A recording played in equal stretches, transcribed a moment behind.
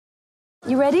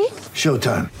You ready?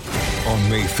 Showtime. On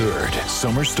May 3rd,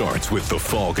 summer starts with The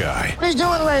Fall Guy. Let's do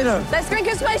it later. Let's drink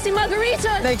a spicy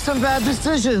margarita. Make some bad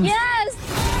decisions. Yes!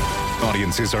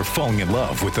 Audiences are falling in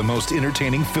love with the most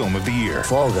entertaining film of the year.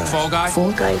 Fall Guy. Fall Guy?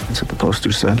 Fall guy. That's what the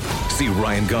poster said. See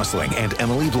Ryan Gosling and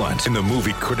Emily Blunt in the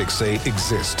movie critics say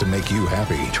exists to make you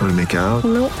happy. Trying to make it out?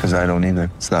 Nope. Because I don't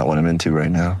either. It's not what I'm into right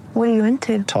now. What are you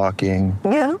into? Talking.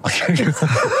 Yeah.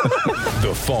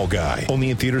 The Fall Guy.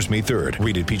 Only in theaters May 3rd.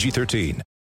 Rated PG-13.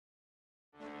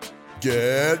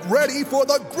 Get ready for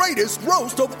the greatest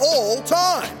roast of all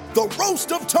time. The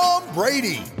Roast of Tom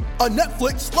Brady. A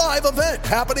Netflix live event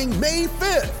happening May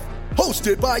 5th.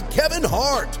 Hosted by Kevin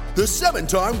Hart. The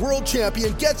 7-time world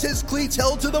champion gets his cleats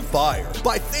held to the fire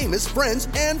by famous friends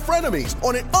and frenemies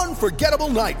on an unforgettable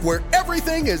night where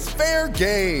everything is fair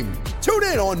game. Tune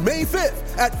in on May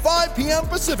 5th at 5 p.m.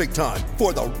 Pacific time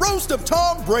for the Roast of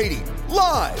Tom Brady.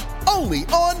 Live only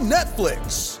on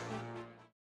Netflix.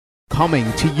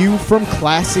 Coming to you from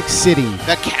Classic City,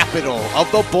 the capital of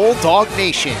the Bulldog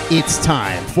Nation. It's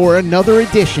time for another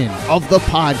edition of the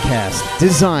podcast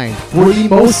designed for the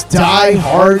most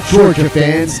die-hard Georgia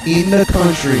fans in the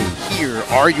country. Here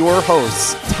are your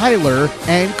hosts, Tyler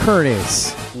and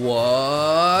Curtis.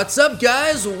 What's up,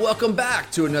 guys? Welcome back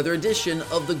to another edition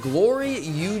of the Glory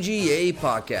UGA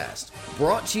podcast,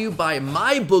 brought to you by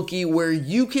MyBookie, where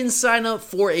you can sign up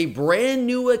for a brand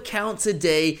new account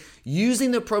today using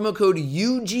the promo code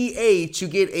UGA to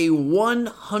get a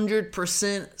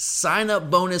 100%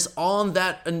 sign-up bonus on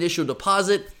that initial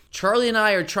deposit. Charlie and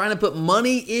I are trying to put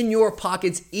money in your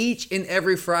pockets each and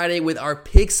every Friday with our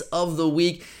picks of the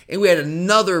week, and we had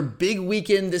another big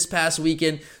weekend this past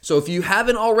weekend. So if you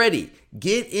haven't already,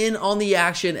 get in on the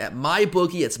action at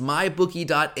MyBookie. It's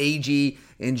mybookie.ag,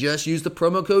 and just use the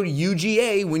promo code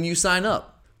UGA when you sign up.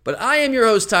 But I am your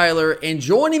host, Tyler, and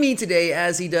joining me today,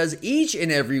 as he does each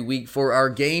and every week for our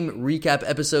game recap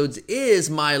episodes,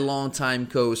 is my longtime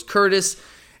co-host, Curtis.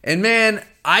 And man,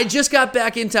 I just got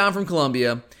back in town from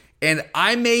Columbia, and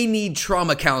I may need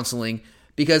trauma counseling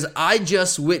because I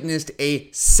just witnessed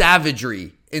a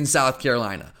savagery in South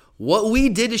Carolina. What we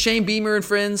did to Shane Beamer and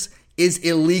friends is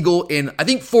illegal in, I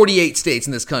think, 48 states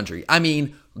in this country. I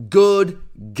mean, good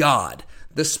God.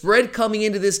 The spread coming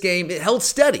into this game, it held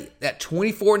steady at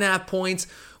 24.5 points,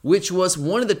 which was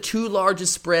one of the two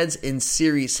largest spreads in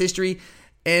series history.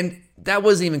 And that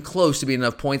wasn't even close to being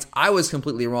enough points. I was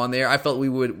completely wrong there. I felt we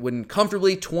would win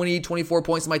comfortably, 20, 24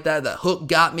 points, something like that. The hook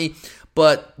got me,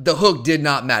 but the hook did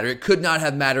not matter. It could not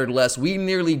have mattered less. We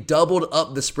nearly doubled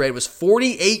up the spread. It was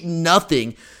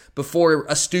 48-0 before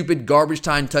a stupid garbage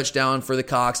time touchdown for the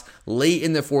Cox late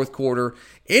in the fourth quarter,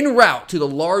 en route to the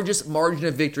largest margin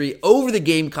of victory over the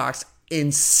Gamecocks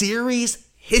in series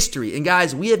history. And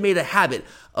guys, we have made a habit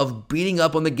of beating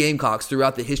up on the Gamecocks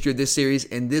throughout the history of this series,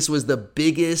 and this was the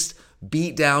biggest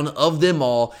beatdown of them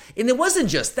all. And it wasn't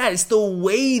just that, it's the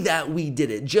way that we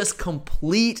did it. Just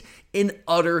complete and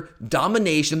utter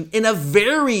domination in a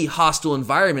very hostile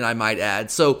environment, I might add.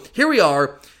 So here we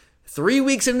are, 3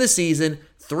 weeks into the season,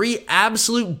 3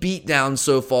 absolute beatdowns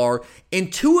so far,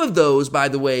 and 2 of those, by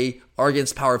the way, are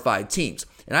against Power 5 teams.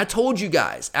 And I told you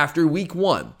guys after week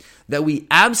 1 that we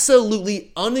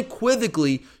absolutely,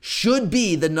 unequivocally should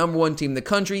be the number 1 team in the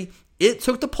country. It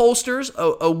took the pollsters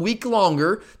a week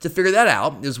longer to figure that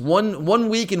out. It was one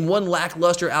week and one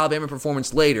lackluster Alabama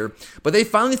performance later, but they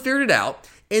finally figured it out.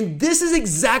 And this is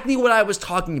exactly what I was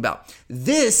talking about.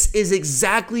 This is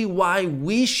exactly why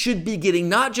we should be getting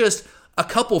not just a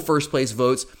couple first place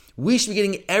votes, we should be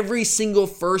getting every single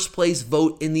first place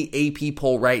vote in the AP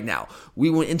poll right now. We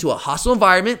went into a hostile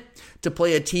environment to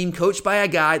play a team coached by a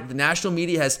guy the national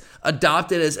media has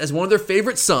adopted as one of their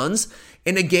favorite sons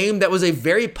in a game that was a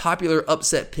very popular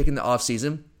upset pick in the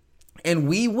offseason. And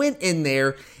we went in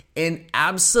there and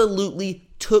absolutely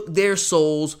took their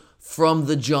souls from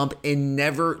the jump and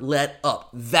never let up.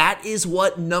 That is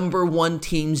what number 1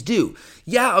 teams do.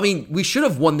 Yeah, I mean, we should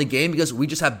have won the game because we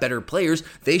just have better players.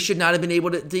 They should not have been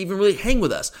able to even really hang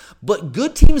with us. But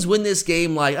good teams win this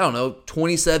game like,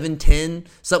 27-10,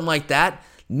 something like that.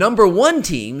 Number 1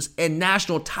 teams and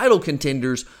national title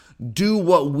contenders do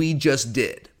what we just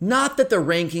did. Not that the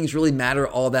rankings really matter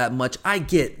all that much. I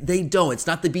get they don't. It's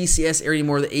not the BCS area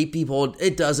anymore, the AP poll.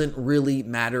 It doesn't really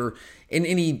matter in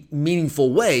any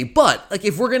meaningful way. But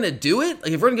if we're going to do it,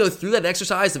 if we're going to go through that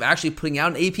exercise of actually putting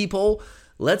out an AP poll,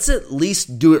 let's at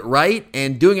least do it right.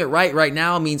 And doing it right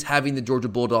now means having the Georgia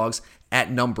Bulldogs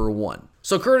at number 1.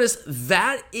 So Curtis,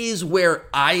 that is where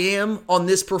I am on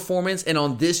this performance and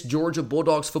on this Georgia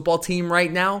Bulldogs football team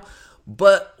right now.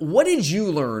 But what did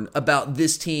you learn about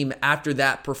this team after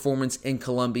that performance in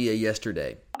Columbia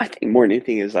yesterday? I think more than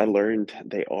anything is I learned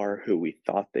they are who we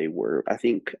thought they were. I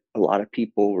think a lot of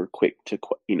people were quick to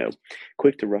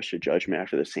rush to judgment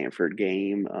after the Sanford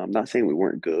game. Not saying we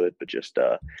weren't good, but just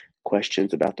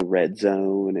questions about the red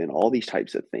zone and all these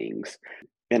types of things.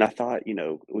 And I thought,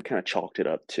 we kind of chalked it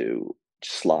up to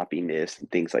sloppiness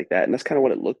and things like that. And that's kind of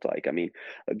what it looked like. I mean,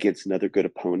 against another good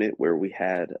opponent where it was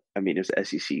an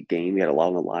SEC game. We had a lot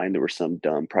on the line. There were some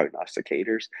dumb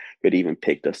prognosticators that even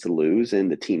picked us to lose.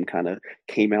 And the team kind of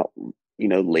came out,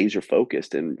 laser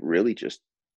focused and really just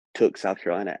took South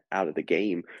Carolina out of the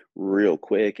game real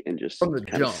quick and just From the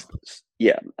kind jump.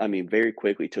 yeah, I mean, very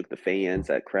quickly took the fans,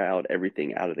 that crowd,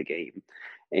 everything out of the game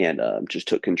and just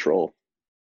took control.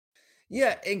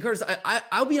 Yeah, and Curtis,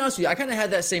 I'll be honest with you. I kind of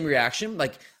had that same reaction.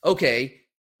 Like, okay,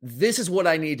 this is what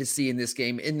I need to see in this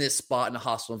game, in this spot, in a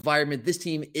hostile environment. This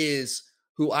team is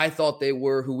who I thought they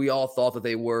were, who we all thought that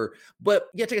they were. But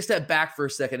you have to take a step back for a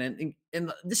second.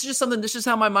 And this is just something, this is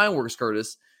how my mind works,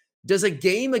 Curtis. Does a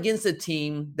game against a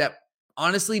team that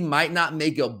honestly might not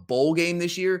make a bowl game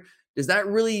this year, is that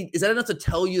enough to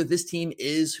tell you that this team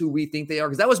is who we think they are?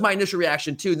 Because that was my initial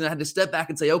reaction too. Then I had to step back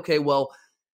and say, okay, well,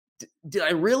 did I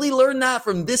really learn that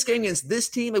from this game against this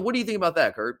team? Like, what do you think about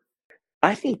that, Kurt?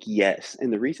 I think yes,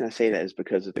 and the reason I say that is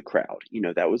because of the crowd.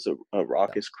 That was a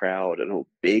raucous crowd and a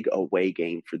big away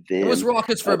game for them. It was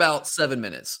raucous for about 7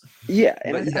 minutes. Yeah,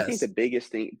 and But I think the biggest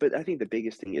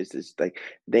thing, is like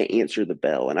they answer the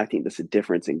bell, and I think that's a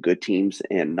difference in good teams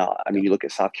and not. I mean, you look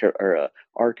at South Carolina or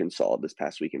Arkansas this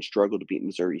past weekend struggled to beat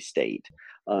Missouri State.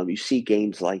 You see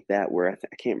games like that where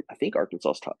I think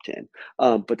Arkansas's top 10.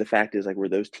 But the fact is, like, where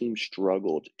those teams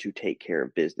struggled to take care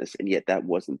of business, and yet that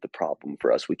wasn't the problem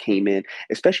for us. We came in,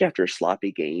 especially after a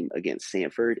sloppy game against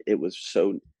Sanford. It was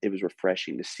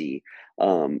refreshing to see.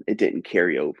 It didn't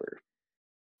carry over.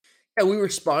 Yeah, we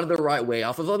responded the right way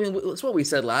off of. I mean, that's what we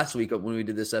said last week when we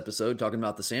did this episode, talking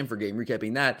about the Sanford game,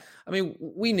 recapping that. I mean,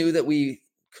 we knew that we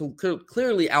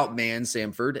clearly outmanned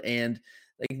Sanford, and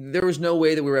like there was no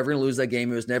way that we were ever going to lose that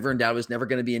game. It was never in doubt. It was never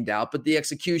going to be in doubt. But the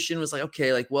execution was like,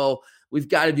 okay, like, well, we've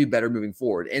got to do better moving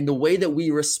forward. And the way that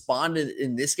we responded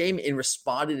in this game and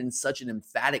responded in such an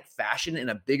emphatic fashion in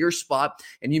a bigger spot.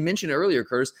 And you mentioned earlier,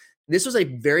 Curtis, this was a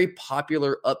very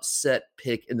popular upset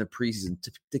pick in the preseason.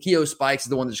 Takeo Spikes is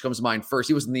the one that just comes to mind first.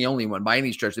 He wasn't the only one by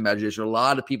any stretch of the imagination. A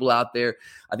lot of people out there,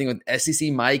 I think when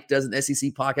SEC Mike does an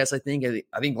SEC podcast, I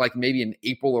think like maybe in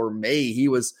April or May, he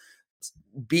was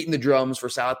beating the drums for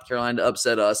South Carolina to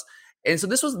upset us. And so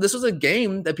this was a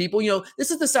game that people, this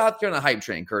is the South Carolina hype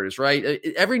train, Curtis, right?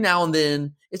 Every now and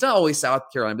then, it's not always South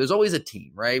Carolina, but there's always a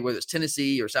team, right? Whether it's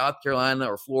Tennessee or South Carolina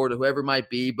or Florida, whoever it might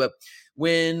be. But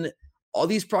when all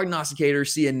these prognosticators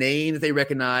see a name that they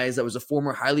recognize that was a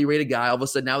former highly rated guy, all of a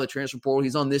sudden now the transfer portal,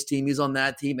 he's on this team, he's on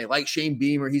that team. They like Shane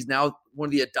Beamer. He's now one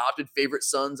of the adopted favorite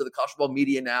sons of the college football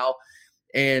media now.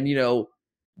 And,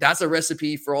 that's a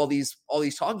recipe for all these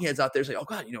talking heads out there saying, oh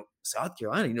God, South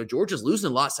Carolina, Georgia's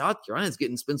losing a lot. South Carolina's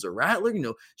getting Spencer Rattler,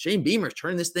 Shane Beamer's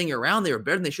turning this thing around. They were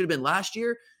better than they should have been last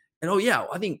year. And oh yeah,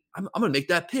 I think I'm going to make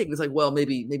that pick. It's like, well,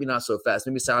 maybe not so fast.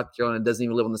 Maybe South Carolina doesn't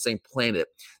even live on the same planet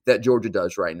that Georgia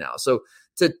does right now. So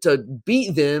to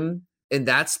beat them in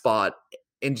that spot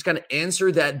and just kind of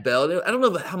answer that bell. I don't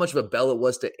know how much of a bell it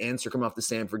was to answer coming off the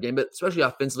Sanford game, but especially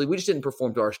offensively, we just didn't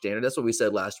perform to our standard. That's what we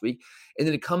said last week. And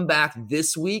then to come back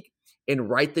this week and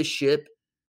right the ship,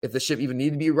 if the ship even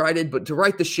needed to be righted, but to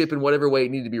right the ship in whatever way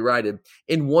it needed to be righted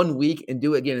in 1 week and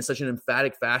do it again in such an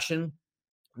emphatic fashion.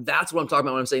 That's what I'm talking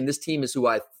about when I'm saying this team is who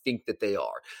I think that they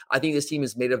are. I think this team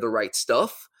is made of the right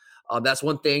stuff. That's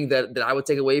one thing that I would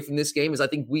take away from this game is I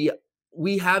think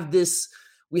we have this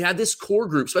core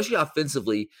group, especially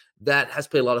offensively, that has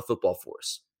played a lot of football for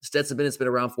us. Stetson Bennett's been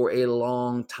around for a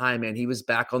long time, and he was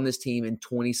back on this team in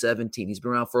 2017. He's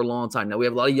been around for a long time. Now, we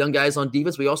have a lot of young guys on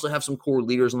defense. We also have some core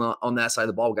leaders on that side of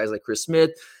the ball, guys like Chris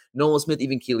Smith, Nolan Smith,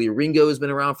 even Keely Ringo has been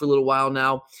around for a little while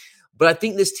now. But I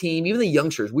think this team, even the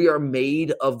youngsters, we are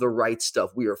made of the right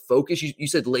stuff. We are focused. You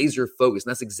said laser focused,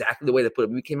 and that's exactly the way to put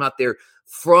it. We came out there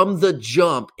from the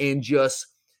jump and just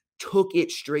took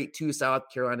it straight to South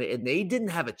Carolina, and they didn't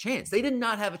have a chance. They did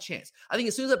not have a chance. I think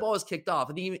as soon as that ball was kicked off,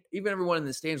 I think even everyone in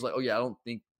the stands was like, oh, yeah, I don't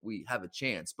think we have a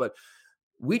chance. But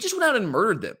we just went out and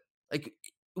murdered them. Like,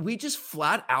 we just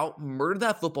flat out murdered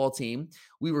that football team.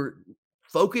 We were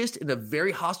focused in a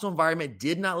very hostile environment,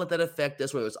 did not let that affect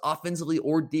us, whether it was offensively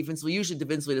or defensively. Usually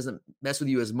defensively doesn't mess with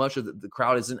you as much, or the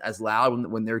crowd isn't as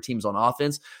loud when their team's on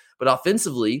offense. But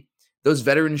offensively, those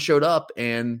veterans showed up,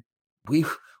 and we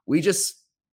just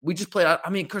played out. I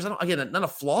mean, Chris, again, not a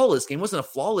flawless game. It wasn't a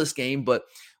flawless game, but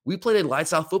we played a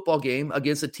lights out football game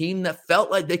against a team that felt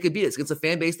like they could beat us, against a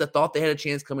fan base that thought they had a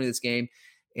chance coming to this game.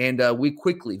 And we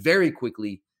very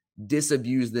quickly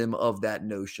disabuse them of that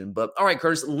notion. But all right,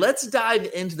 Curtis, let's dive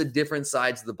into the different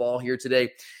sides of the ball here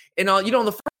today. And on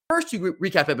the first two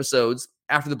recap episodes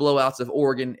after the blowouts of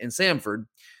Oregon and Samford,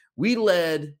 we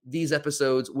led these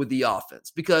episodes with the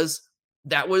offense because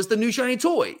that was the new shiny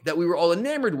toy that we were all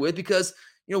enamored with because,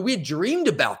 we had dreamed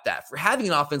about that, for having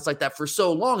an offense like that for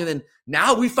so long. And then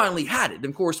now we finally had it. And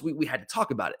of course, we had to talk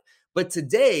about it. But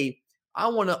today, I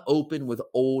want to open with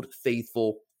Old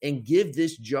Faithful and give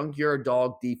this junkyard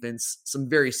dog defense some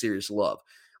very serious love.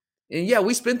 And yeah,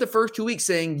 we spent the first 2 weeks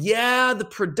saying, yeah, the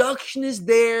production is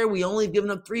there. We only have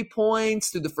given up 3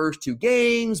 points through the first 2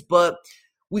 games, but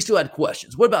we still had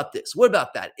questions. What about this? What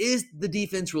about that? Is the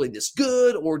defense really this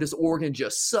good, or does Oregon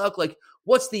just suck? Like,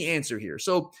 what's the answer here?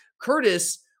 So,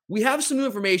 Curtis, we have some new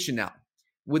information now.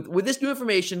 With this new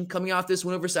information coming off this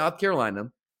win over South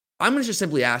Carolina, I'm going to just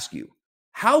simply ask you,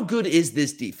 how good is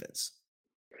this defense?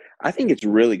 I think it's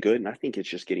really good, and I think it's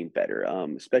just getting better,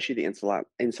 especially the inside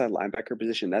linebacker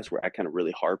position. That's where I kind of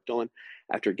really harped on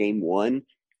after game 1,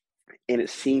 and it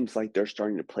seems like they're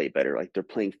starting to play better. Like, they're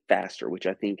playing faster, which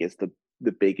I think is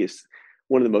the biggest,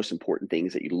 one of the most important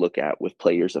things that you look at with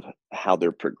players of how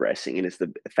they're progressing. And it's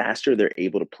the faster they're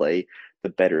able to play, the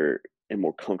better and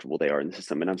more comfortable they are in the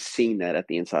system. And I'm seeing that at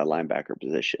the inside linebacker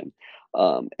position.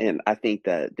 And I think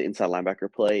that the inside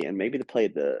linebacker play and maybe the play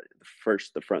of the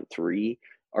front 3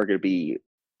 are going to be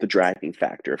the driving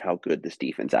factor of how good this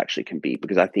defense actually can be.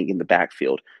 Because I think in the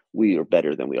backfield, we are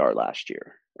better than we were last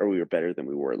year.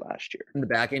 In the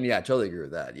back end, yeah, I totally agree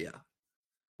with that, yeah.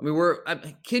 I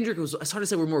mean, Kendrick it's hard to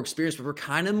say we're more experienced, but we're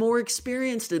kind of more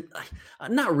experienced.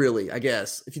 Not really, I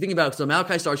guess. If you think about it, so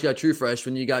Malachi Starks, you got true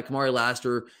freshman. You got Kamari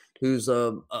Laster, who's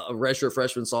a redshirt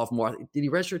freshman, sophomore. Did he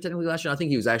redshirt technically last year? I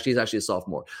think he's actually a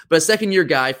sophomore. But a second-year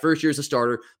guy, first year as a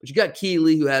starter. But you got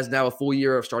Keeley, who has now a full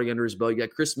year of starting under his belt. You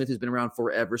got Chris Smith, who's been around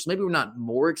forever. So maybe we're not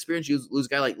more experienced. You lose a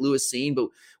guy like Lewis Seen, but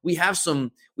we have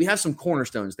some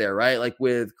cornerstones there, right? Like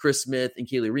with Chris Smith and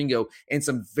Keeley Ringo and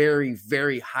some very,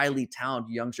 very highly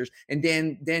talented youngsters. And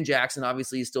Dan Jackson,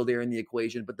 obviously, is still there in the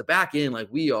equation. But the back end, like,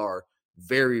 we are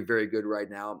very, very good right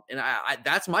now. And I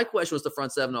that's my question, was the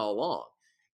front 7 all along.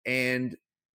 And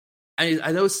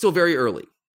I know it's still very early,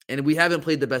 and we haven't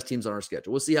played the best teams on our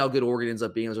schedule. We'll see how good Oregon ends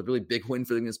up being. It was a really big win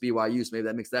for them against BYU, so maybe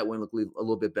that makes that win look a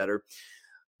little bit better.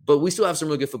 But we still have some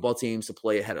really good football teams to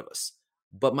play ahead of us.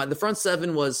 But the front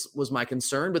 7 was my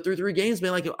concern. But through 3 games,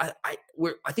 man,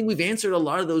 I think we've answered a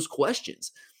lot of those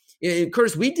questions. And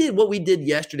Curtis, we did what we did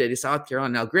yesterday to South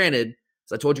Carolina. Now, granted,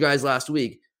 as I told you guys last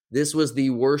week, this was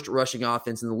the worst rushing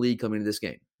offense in the league coming into this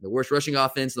game. The worst rushing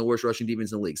offense and the worst rushing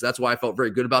defense in the league. So that's why I felt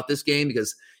very good about this game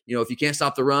because, if you can't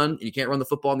stop the run and you can't run the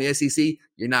football in the SEC,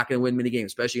 you're not going to win many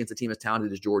games, especially against a team as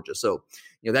talented as Georgia. So,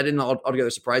 that didn't altogether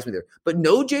surprise me there. But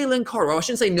no Jalen Carter. Well, I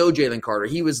shouldn't say no Jalen Carter.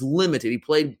 He was limited. He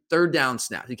played third down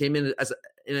snaps. He came in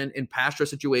in pass rush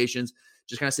situations,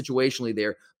 just kind of situationally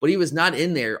there. But he was not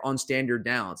in there on standard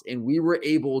downs. And we were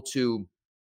able to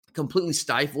completely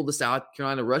stifle the South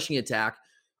Carolina rushing attack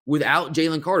without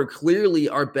Jalen Carter, clearly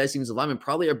our best defensive lineman,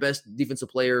 probably our best defensive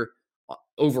player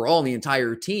overall in the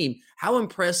entire team. How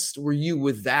impressed were you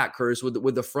with that, Curtis,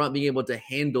 with the front being able to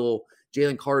handle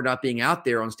Jalen Carter not being out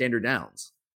there on standard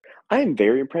downs? I am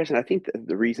very impressed, and I think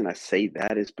the reason I say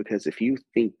that is because if you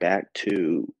think back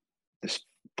to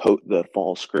the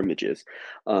fall scrimmages,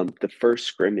 the first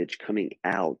scrimmage coming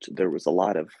out, there was a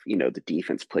lot of, the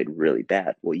defense played really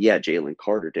bad. Well, yeah, Jalen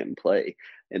Carter didn't play.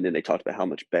 And then they talked about how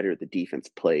much better the defense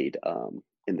played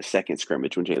in the second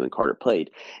scrimmage when Jalen Carter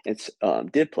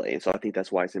did play. And so I think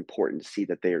that's why it's important to see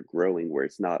that they are growing where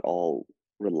it's not all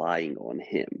relying on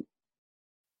him.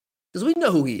 Because we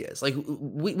know who he is. Like,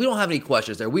 we don't have any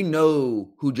questions there. We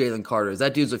know who Jalen Carter is.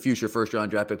 That dude's a future first-round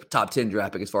draft pick, top 10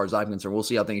 draft pick as far as I'm concerned. We'll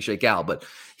see how things shake out. But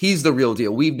he's the real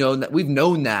deal. We've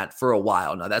known that for a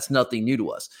while now. That's nothing new to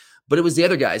us. But it was the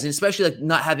other guys, and especially like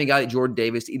not having a guy like Jordan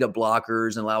Davis to eat up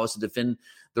blockers and allow us to defend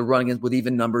the run against with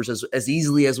even numbers as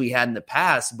easily as we had in the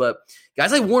past. But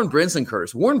guys like Warren Brinson,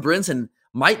 Curtis. Warren Brinson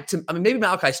maybe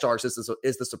Malachi Starks is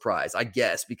the surprise, I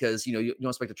guess, because, you don't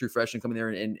expect a true freshman come in there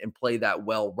and play that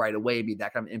well right away, be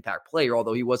that kind of impact player,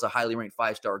 although he was a highly ranked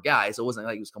 5-star guy. So it wasn't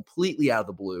like he was completely out of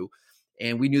the blue.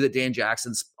 And we knew that Dan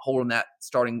Jackson's holding that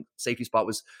starting safety spot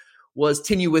was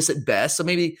tenuous at best. So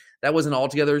maybe that wasn't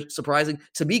altogether surprising.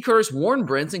 To me, Curtis, Warren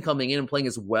Brinson coming in and playing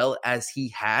as well as he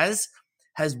has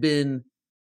been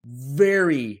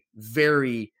very,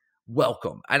 very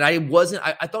welcome. And I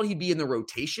thought he'd be in the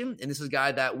rotation, and this is a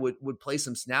guy that would play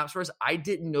some snaps for us. I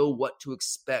didn't know what to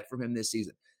expect from him this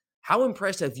season. How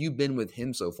impressed have you been with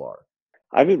him so far?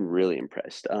 I've been really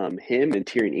impressed. Him and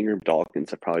Tyrion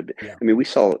Ingram-Dawkins have probably been. Yeah. I mean, we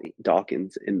saw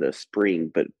Dawkins in the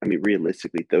spring, but I mean,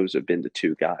 realistically, those have been the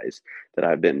two guys that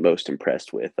I've been most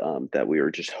impressed with. That we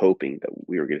were just hoping that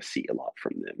we were going to see a lot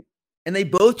from them. And they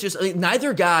both just, I mean,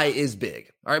 neither guy is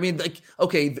big. I mean, like,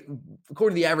 okay,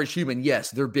 according to the average human, yes,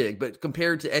 they're big. But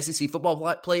compared to SEC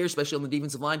football players, especially on the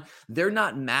defensive line, they're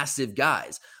not massive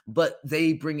guys. But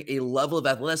they bring a level of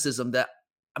athleticism that,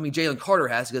 I mean, Jalen Carter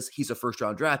has because he's a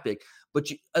first-round draft pick. But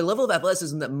a level of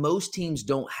athleticism that most teams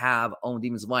don't have on the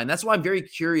defensive line. That's why I'm very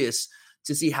curious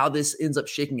to see how this ends up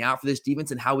shaking out for this defense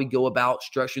and how we go about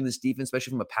structuring this defense, especially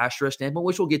from a pass rush standpoint,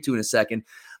 which we'll get to in a second.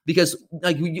 Because,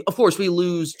 like, of course, we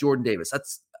lose Jordan Davis.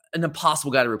 That's an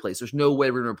impossible guy to replace. There's no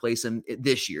way we're going to replace him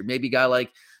this year. Maybe a guy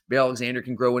like Bear Alexander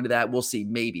can grow into that. We'll see,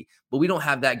 maybe. But we don't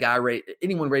have that guy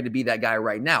anyone ready to be that guy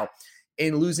right now.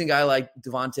 And losing a guy like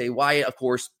Devontae Wyatt, of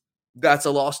course, that's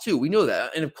a loss too. We know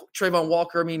that. And Trayvon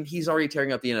Walker, I mean, he's already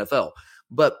tearing up the NFL.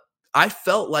 But I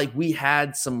felt like we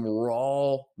had some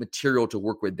raw material to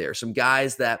work with there. Some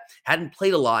guys that hadn't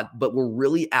played a lot, but were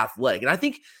really athletic. And I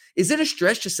think, is it a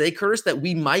stretch to say, Curtis, that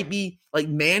we might be like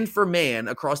man for man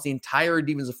across the entire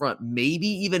defensive front, maybe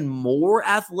even more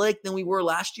athletic than we were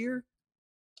last year?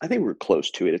 I think we're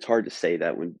close to it. It's hard to say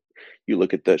that when you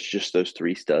look at those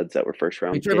three studs that were first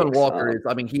round. Trayvon Walker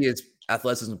he is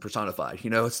athleticism personified.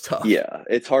 It's tough. Yeah,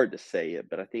 it's hard to say it,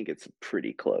 but I think it's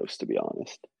pretty close, to be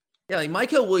honest. Yeah, like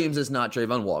Michael Williams is not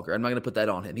Trayvon Walker. I'm not going to put that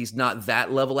on him. He's not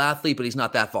that level athlete, but he's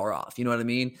not that far off. You know what I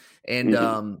mean? And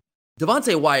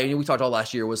Devontae Wyatt, we talked all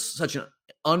last year, was such an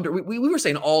we were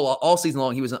saying all season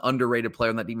long he was an underrated player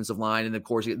on that defensive line, and of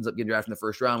course he ends up getting drafted in the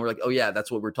first round. We're like, oh yeah,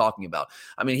 that's what we're talking about.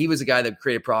 I mean, he was a guy that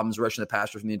created problems rushing the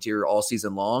passer from the interior all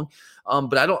season long.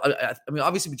 But I mean,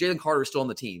 obviously Jalen Carter is still on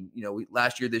the team.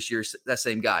 Last year, this year, that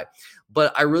same guy.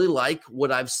 But I really like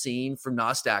what I've seen from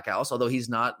Nas Stackhouse, although he's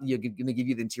not going to give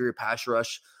you the interior pass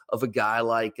rush of a guy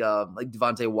like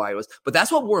Devontae Wyatt was. But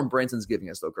that's what Warren Branson's giving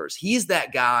us, though, Curtis. He's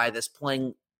that guy that's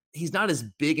playing. He's not as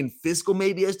big and physical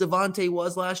maybe as Devontae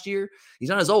was last year. He's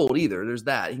not as old either. There's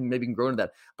that. He maybe can grow into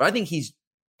that. But I think he's,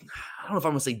 I don't know if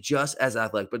I'm going to say just as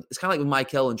athletic, but it's kind of like with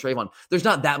Michael and Trayvon. There's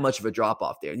not that much of a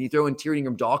drop-off there. And you throw in Tyrion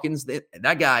Ingram-Dawkins,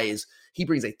 that guy he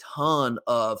brings a ton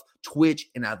of twitch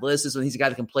and athleticism. He's a guy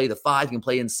that can play the 5, he can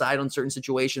play inside on certain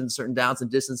situations, certain downs and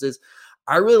distances.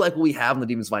 I really like what we have on the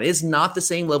defensive line. It's not the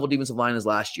same level defensive line as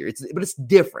last year. But it's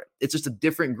different. It's just a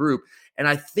different group. And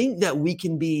I think that we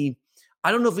can be, I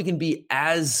don't know if we can be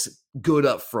as good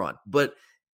up front, but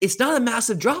it's not a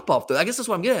massive drop-off, though. I guess that's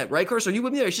what I'm getting at, right, Curtis? Are you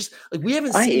with me there? It's just like we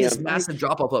haven't seen this massive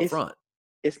drop-off up front.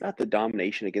 It's not the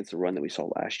domination against the run that we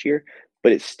saw last year,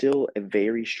 but it's still a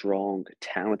very strong,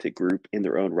 talented group in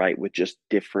their own right with just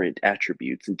different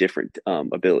attributes and different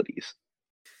abilities.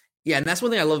 Yeah, and that's one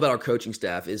thing I love about our coaching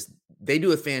staff is they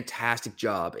do a fantastic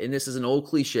job. And this is an old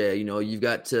cliche, you've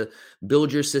got to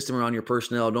build your system around your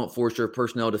personnel. Don't force your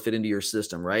personnel to fit into your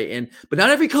system, right? But not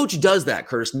every coach does that,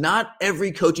 Curtis. Not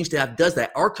every coaching staff does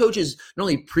that. Our coaches not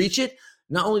only preach it,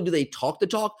 not only do they talk the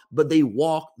talk, but they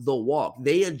walk the walk.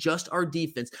 They adjust our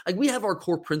defense. Like we have our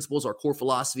core principles, our core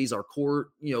philosophies, our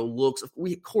core, looks. Of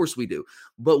course we do.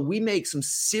 But we make some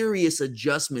serious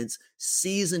adjustments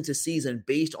season to season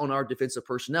based on our defensive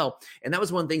personnel. And that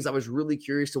was one of the things I was really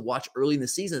curious to watch early in the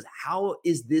season is how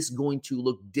is this going to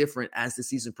look different as the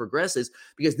season progresses?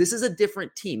 Because this is a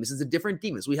different team. This is a different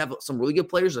defense. We have some really good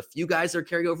players, a few guys that are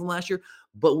carrying over from last year,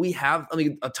 but we have,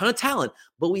 a ton of talent,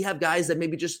 but we have guys that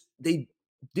maybe just, they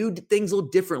do things a little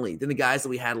differently than the guys that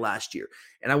we had last year.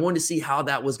 And I wanted to see how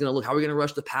that was going to look. How are we going to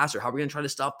rush the passer? How are we going to try to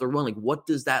stop the run? Like, what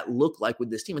does that look like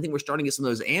with this team? I think we're starting to get some of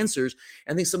those answers.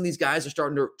 I think some of these guys are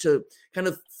starting to kind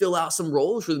of fill out some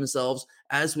roles for themselves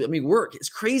as we work. It's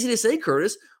crazy to say,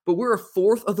 Curtis, but we're a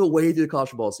fourth of the way through the college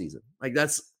football season. Like,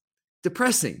 that's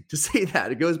depressing to say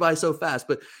that. It goes by so fast,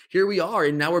 but here we are.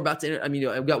 And now we're about to,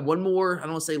 I've got one more, I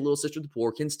don't want to say little sister of the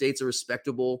poor. Kent State's a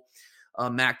respectable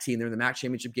MAC team. They're in the MAC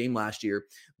championship game last year.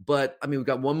 But we've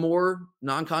got one more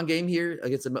non-con game here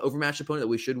against an overmatched opponent that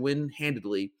we should win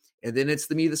handedly. And then it's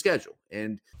the meat of the schedule.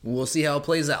 And we'll see how it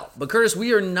plays out. But Curtis,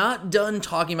 we are not done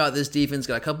talking about this defense.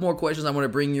 Got a couple more questions I want to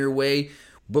bring your way.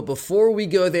 But before we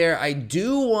go there, I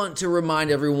do want to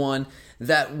remind everyone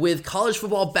that with college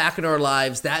football back in our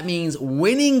lives, that means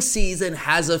winning season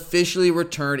has officially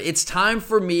returned. It's time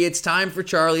for me. It's time for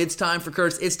Charlie. It's time for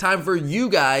Curtis. It's time for you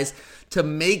guys to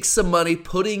make some money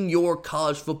putting your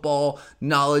college football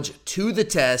knowledge to the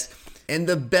test. And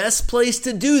the best place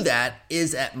to do that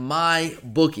is at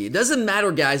MyBookie. It doesn't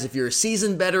matter, guys, if you're a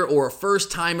seasoned bettor or a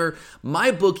first-timer,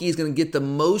 MyBookie is going to get the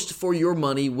most for your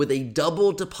money with a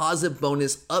double deposit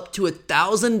bonus up to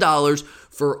 $1,000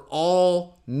 for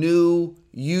all new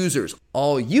users.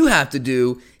 All you have to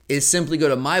do is simply go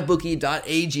to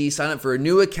mybookie.ag, sign up for a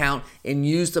new account, and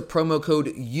use the promo code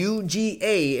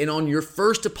UGA. And on your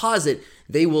first deposit,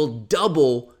 they will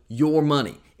double your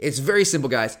money. It's very simple,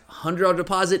 guys. $100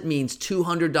 deposit means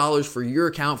 $200 for your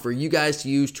account for you guys to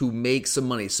use to make some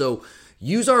money. So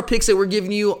use our picks that we're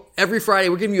giving you every Friday.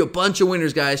 We're giving you a bunch of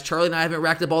winners, guys. Charlie and I haven't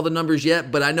racked up all the numbers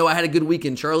yet, but I know I had a good week,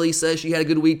 and Charlie says she had a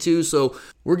good week too. So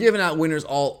we're giving out winners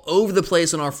all over the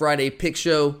place on our Friday pick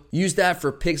show. Use that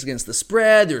for picks against the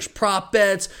spread. There's prop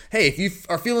bets. Hey, if you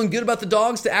are feeling good about the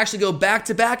dogs to actually go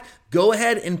back-to-back, go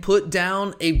ahead and put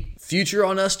down a future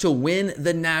on us to win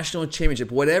the national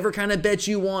championship. Whatever kind of bet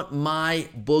you want,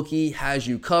 MyBookie has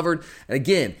you covered. And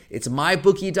again, it's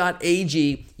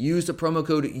mybookie.ag. Use the promo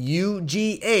code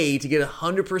UGA to get a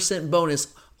 100%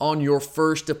 bonus on your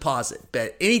first deposit.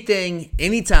 Bet anything,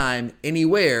 anytime,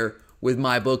 anywhere with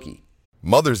MyBookie.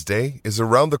 Mother's Day is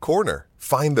around the corner.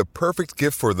 Find the perfect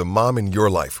gift for the mom in your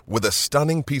life with a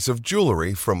stunning piece of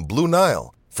jewelry from Blue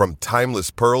Nile. From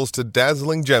timeless pearls to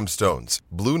dazzling gemstones,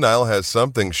 Blue Nile has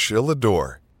something she'll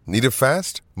adore. Need it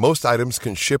fast? Most items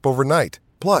can ship overnight.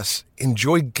 Plus,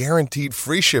 enjoy guaranteed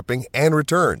free shipping and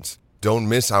returns. Don't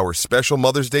miss our special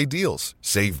Mother's Day deals.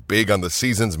 Save big on the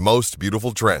season's most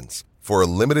beautiful trends. For a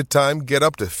limited time, get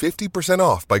up to 50%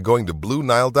 off by going to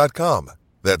BlueNile.com.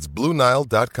 That's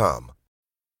BlueNile.com.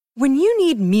 When you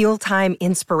need mealtime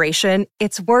inspiration,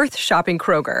 it's worth shopping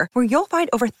Kroger, where you'll find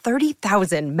over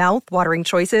 30,000 mouth-watering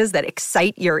choices that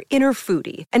excite your inner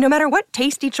foodie. And no matter what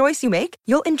tasty choice you make,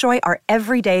 you'll enjoy our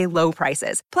everyday low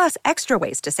prices, plus extra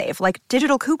ways to save, like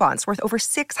digital coupons worth over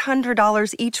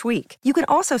 $600 each week. You can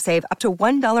also save up to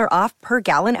 $1 off per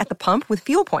gallon at the pump with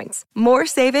fuel points. More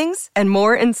savings and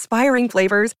more inspiring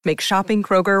flavors make shopping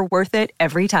Kroger worth it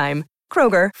every time.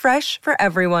 Kroger, fresh for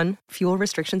everyone. Fuel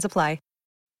restrictions apply.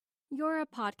 You're a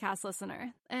podcast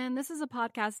listener, and this is a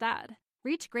podcast ad.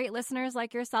 Reach great listeners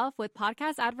like yourself with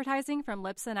podcast advertising from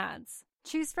Libsyn Ads.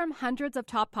 Choose from hundreds of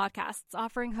top podcasts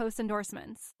offering host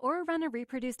endorsements, or run a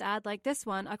reproduced ad like this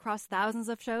one across thousands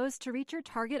of shows to reach your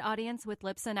target audience with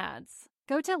Libsyn Ads.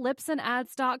 Go to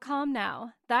libsynads.com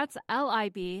now. That's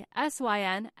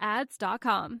LIBSYN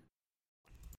ads.com.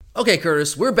 Okay,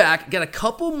 Curtis, we're back. Got a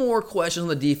couple more questions on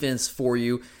the defense for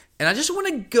you, and I just want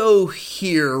to go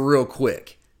here real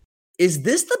quick. Is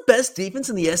this the best defense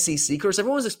in the SEC, Curtis?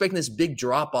 Everyone's expecting this big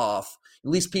drop-off,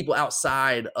 at least people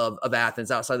outside of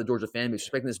Athens, outside the Georgia fan base,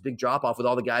 expecting this big drop-off with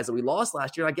all the guys that we lost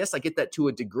last year. I guess I get that to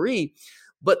a degree.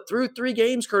 But through 3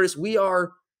 games, Curtis, we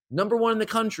are number 1 in the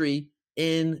country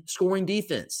in scoring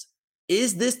defense.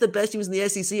 Is this the best defense in the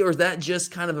SEC, or is that just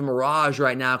kind of a mirage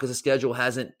right now because the schedule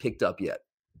hasn't picked up yet?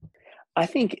 I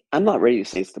think I'm not ready to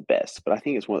say it's the best, but I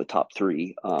think it's one of the top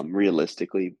 3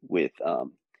 realistically with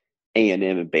A&M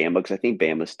and Bama, because I think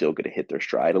Bama's still going to hit their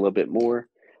stride a little bit more.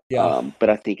 Yeah. But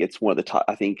I think it's one of the top.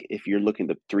 I think if you're looking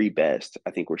at the 3 best,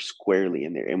 I think we're squarely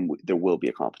in there, and there will be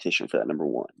a competition for that number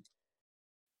 1.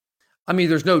 I mean,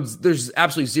 there's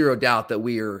absolutely zero doubt that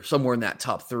we are somewhere in that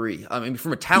top 3. I mean,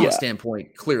 from a talent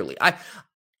standpoint, clearly.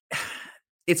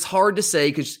 It's hard to say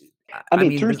because I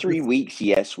mean through 3 weeks,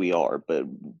 yes, we are, but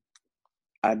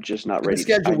I'm just not ready. The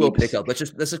schedule will pick up. Let's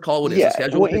just call it what it is. The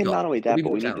schedule will pick up. Not only that,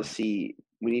 but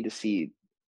we need to see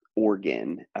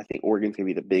Oregon. I think Oregon's going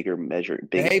to be the bigger measure.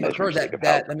 Hey, but heard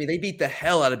that. I mean, they beat the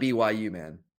hell out of BYU,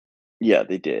 man. Yeah,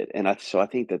 they did, and so I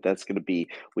think that's going to be.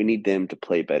 We need them to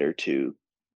play better to,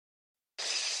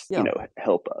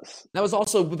 help us. That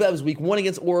was week 1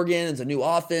 against Oregon. It's a new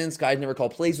offense. Guys never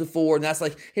called plays before, and that's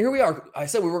like, hey, here we are. I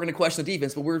said we were going to question the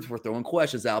defense, but we're throwing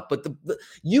questions out. But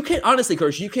you can honestly,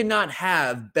 Coach, you cannot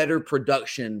have better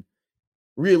production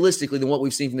realistically than what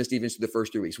we've seen from this defense through the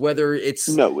first 3 weeks. Whether it's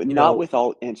with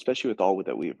all, and especially with all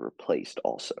that we've replaced,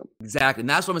 also exactly, and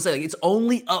that's what I'm saying. Like, it's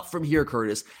only up from here,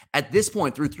 Curtis. At this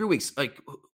point, through 3 weeks, like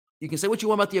you can say what you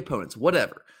want about the opponents,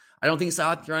 whatever. I don't think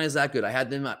South Carolina is that good. I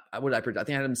had them. What did I predict? I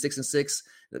think I had them 6-6.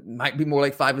 It might be more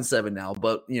like 5-7 now,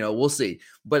 but we'll see.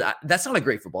 But that's not a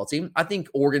great football team. I think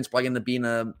Oregon's probably going to be in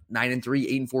a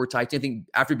 9-3, 8-4 type team. I think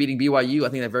after beating BYU, I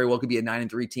think that very well could be a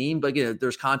 9-3 team. But again,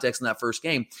 there's context in that first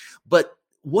game. But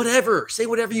say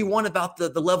whatever you want about the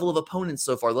level of opponents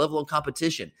so far, the level of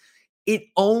competition. It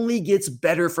only gets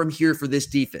better from here for this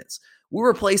defense. We're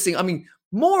replacing, I mean,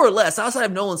 more or less, outside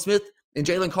of Nolan Smith and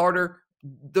Jalen Carter,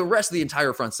 the rest of the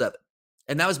entire front 7.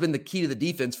 And that has been the key to the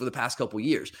defense for the past couple of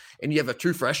years. And you have a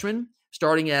true freshman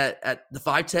starting at the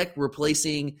 5 tech,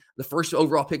 replacing the first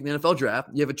overall pick in the NFL draft.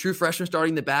 You have a true freshman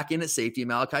starting the back end at safety,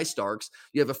 Malachi Starks.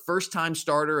 You have a first-time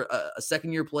starter, a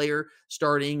second-year player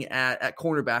starting at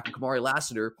cornerback, Kamari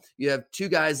Lassiter. You have 2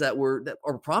 guys that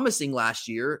are promising last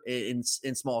year in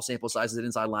small sample sizes at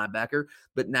inside linebacker,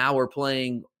 but now are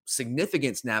playing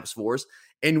significant snaps for us,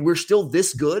 and we're still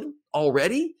this good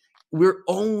already. We're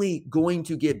only going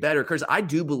to get better because I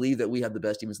do believe that we have the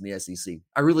best defense in the SEC.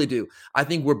 I really do. I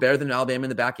think we're better than Alabama in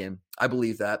the back end. I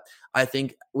believe that. I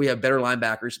think we have better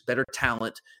linebackers, better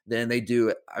talent than they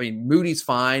do. I mean, Moody's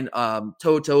fine.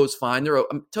 To'oTo'o is fine.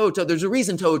 To'oTo'o, there's a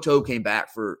reason To'oTo'o came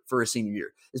back for a senior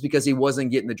year. It's because he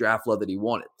wasn't getting the draft love that he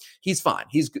wanted. He's fine.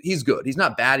 He's good. He's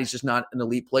not bad. He's just not an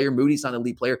elite player. Moody's not an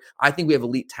elite player. I think we have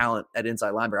elite talent at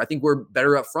inside linebacker. I think we're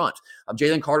better up front.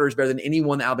 Jalen Carter is better than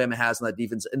anyone that Alabama has in that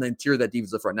defense, and the interior of that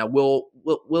defense up front. Now,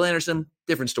 Will Anderson,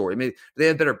 different story. I mean, do they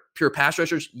have better pure pass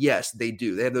rushers? Yes, they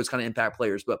do. They have those kind of impact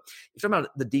players. But if you're talking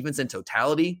about the defense in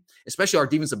totality, especially our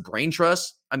defensive brain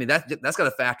trust, I mean, that's got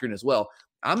to factor in as well.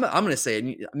 I'm going to say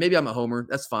it. Maybe I'm a homer.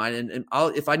 That's fine. And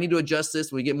if I need to adjust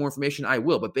this when we get more information, I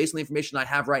will. But based on the information I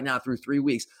have right now through 3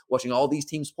 weeks, watching all these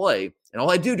teams play, and all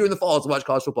I do during the fall is watch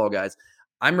college football, guys,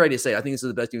 I'm ready to say I think this is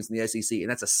the best defense in the SEC. And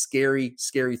that's a scary,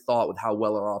 scary thought with how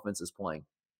well our offense is playing.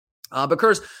 But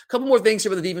Curtis, a couple more things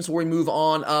here with the defense before we move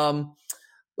on.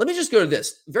 Let me just go to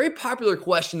this. Very popular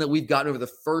question that we've gotten over the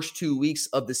first 2 weeks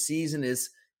of the season is,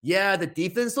 yeah, the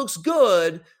defense looks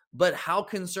good, but how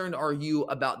concerned are you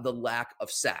about the lack of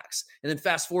sacks? And then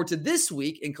fast forward to this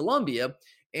week in Columbia,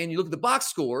 and you look at the box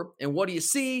score, and what do you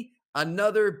see?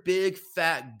 Another big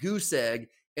fat goose egg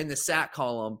in the sack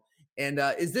column. And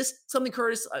is this something,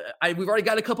 Curtis? We've already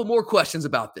got a couple more questions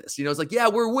about this. You know, it's like, yeah,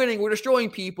 we're winning, we're destroying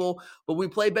people, but we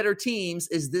play better teams.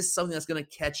 Is this something that's going to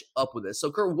catch up with us?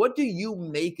 So, Kurt, what do you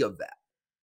make of that?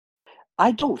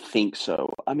 I don't think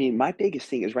so. I mean, my biggest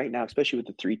thing is right now, especially with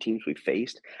the 3 teams we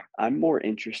faced, I'm more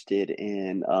interested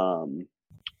in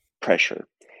pressure.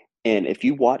 And if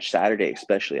you watch Saturday,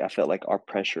 especially, I felt like our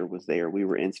pressure was there. We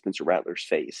were in Spencer Rattler's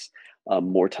face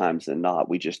more times than not.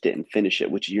 We just didn't finish it,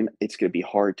 it's going to be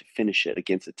hard to finish it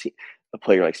against a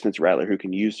player like Spencer Rattler who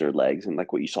can use their legs and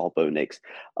like what you saw Bo Nix.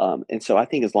 And so I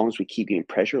think as long as we keep getting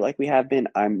pressure like we have been,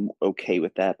 I'm okay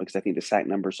with that because I think the sack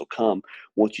numbers will come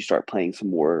once you start playing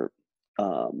some more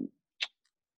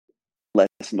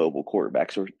less mobile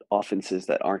quarterbacks or offenses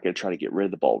that aren't going to try to get rid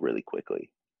of the ball really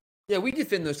quickly. Yeah, we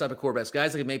defend those type of quarterbacks,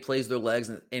 guys that can make plays with their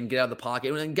legs and get out of the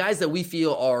pocket. And guys that we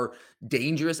feel are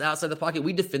dangerous outside the pocket,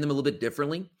 we defend them a little bit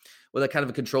differently with a kind of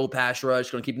a controlled pass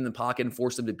rush, going to keep them in the pocket and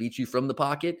force them to beat you from the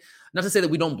pocket. Not to say that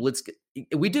we don't blitz.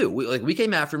 We do. We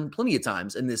came after him plenty of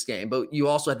times in this game, but you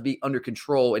also have to be under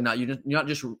control and you're not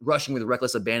just rushing with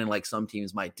reckless abandon like some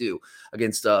teams might do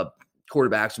against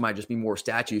quarterbacks who might just be more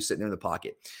statues sitting there in the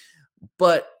pocket.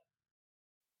 But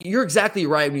you're exactly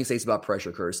right when you say it's about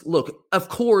pressure, Curtis. Look, of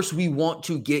course we want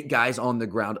to get guys on the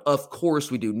ground. Of course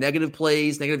we do. Negative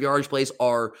yardage plays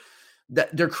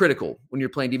they're critical when you're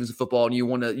playing defensive football and you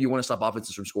want to stop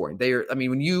offenses from scoring.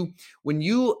 When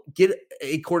you get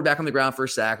a quarterback on the ground for a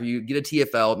sack or you get a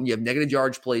TFL and you have negative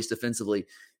yardage plays defensively,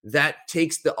 that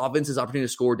takes the offense's opportunity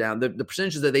to score down. The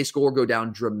percentages that they score go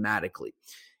down dramatically.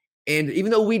 And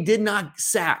even though we did not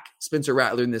sack Spencer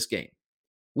Rattler in this game,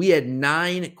 we had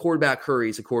 9 quarterback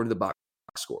hurries according to the box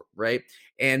score, right?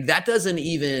 And that doesn't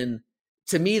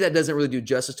really do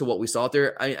justice to what we saw out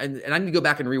there. I need to go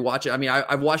back and rewatch it. I mean,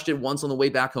 I've watched it once on the way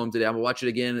back home today. I'm going to watch it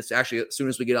again. It's actually as soon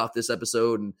as we get off this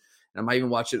episode, and I might even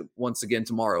watch it once again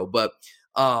tomorrow. But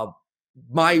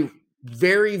my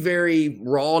very, very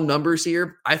raw numbers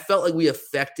here, I felt like we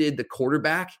affected the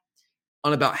quarterback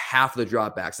on about half of the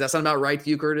dropbacks. Does that sound about right to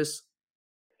you, Curtis?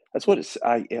 That's what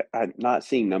I'm not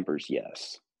seeing numbers.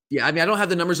 Yes. Yeah. I mean, I don't have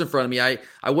the numbers in front of me.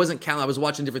 I wasn't counting. I was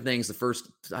watching different things the first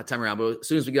time around, but as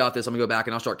soon as we get off this, I'm gonna go back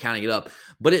and I'll start counting it up.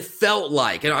 But it felt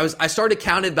like, and I started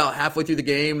counting about halfway through the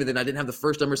game and then I didn't have the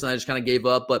first numbers and I just kind of gave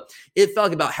up, but it felt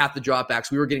like about half the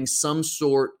dropbacks, we were getting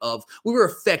we were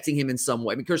affecting him in some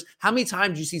way. Because how many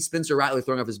times did you see Spencer Rattler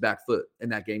throwing off his back foot in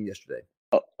that game yesterday?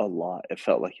 A lot. It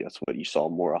felt like that's what you saw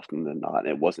more often than not. And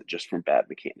it wasn't just from bad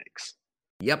mechanics.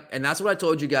 Yep, and that's what I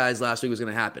told you guys last week was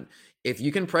going to happen. If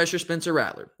you can pressure Spencer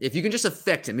Rattler, if you can just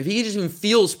affect him, if he just even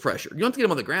feels pressure, you don't have to get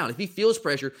him on the ground. If he feels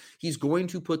pressure, he's going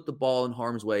to put the ball in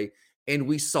harm's way, and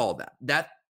we saw that. That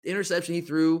interception he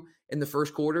threw in the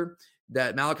first quarter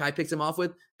that Malachi picks him off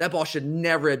with, that ball should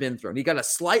never have been thrown. He got a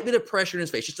slight bit of pressure in his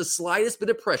face, just the slightest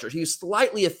bit of pressure. He was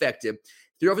slightly effective,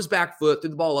 threw off his back foot, threw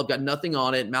the ball up, got nothing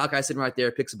on it. Malachi sitting right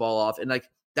there, picks the ball off, and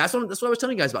That's what I was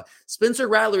telling you guys about. Spencer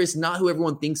Rattler is not who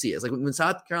everyone thinks he is. Like when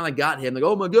South Carolina got him, like,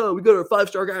 oh my God, we got our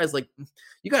 5-star guys. Like,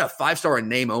 you got a 5-star in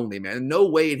name only, man. No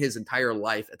way in his entire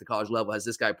life at the college level has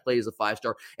this guy played as a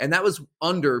 5-star. And that was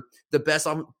under the best,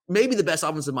 maybe the best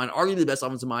offensive mind, arguably the best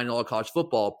offensive mind in all of college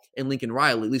football in Lincoln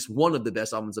Riley, at least one of the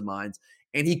best offensive minds.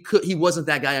 And he wasn't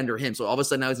that guy under him. So all of a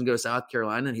sudden now he's going to go to South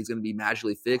Carolina and he's going to be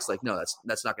magically fixed. Like, no,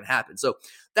 that's not going to happen. So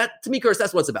that, to me, Curtis,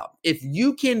 that's what it's about. If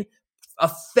you can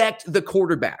affect the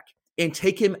quarterback and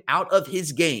take him out of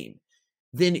his game,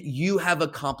 then you have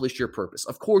accomplished your purpose.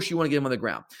 Of course, you want to get him on the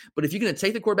ground. But if you're going to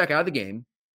take the quarterback out of the game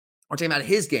or take him out of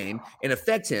his game and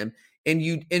affect him, and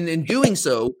in doing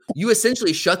so, you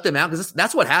essentially shut them out, because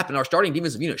that's what happened. Our starting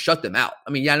defensive unit shut them out.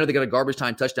 I mean, yeah, I know they got a garbage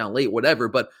time touchdown late, whatever,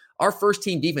 but our first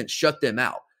team defense shut them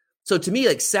out. So to me,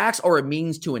 like, sacks are a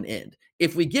means to an end.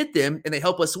 If we get them and they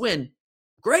help us win,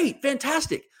 great,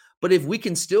 fantastic. But if we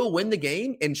can still win the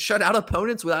game and shut out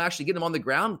opponents without actually getting them on the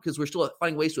ground because we're still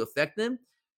finding ways to affect them,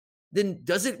 then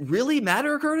does it really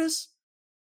matter, Curtis?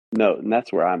 No, and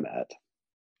that's where I'm at.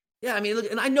 Yeah, I mean, look,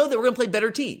 and I know that we're going to play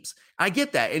better teams. I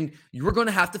get that, and you're going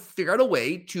to have to figure out a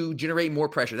way to generate more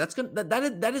pressure.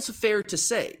 That is fair to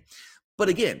say. But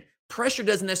again, pressure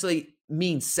doesn't necessarily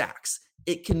mean sacks.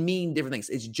 It can mean different things.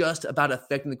 It's just about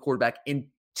affecting the quarterback. And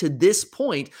to this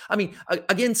point, I mean,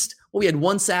 we had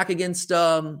one sack against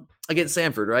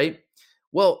Samford, right?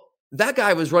 Well, that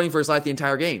guy was running for his life the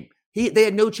entire game. They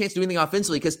had no chance to do anything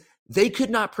offensively because they could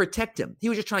not protect him. He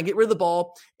was just trying to get rid of the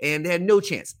ball, and they had no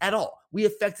chance at all. We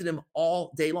affected him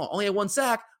all day long. Only had one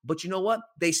sack, but you know what?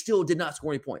 They still did not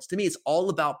score any points. To me, it's all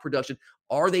about production.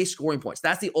 Are they scoring points?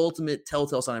 That's the ultimate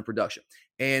telltale sign of production.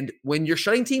 And when you're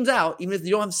shutting teams out, even if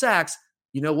you don't have sacks,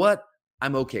 you know what?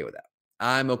 I'm okay with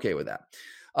that.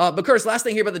 But Curtis, last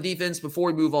thing here about the defense before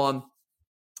we move on.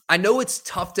 I know it's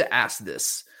tough to ask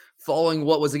this following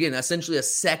what was, again, essentially a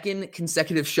second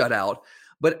consecutive shutout.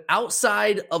 But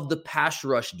outside of the pass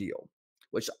rush deal,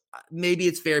 which maybe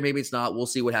it's fair, maybe it's not. We'll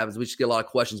see what happens. We just get a lot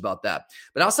of questions about that.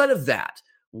 But outside of that,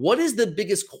 what is the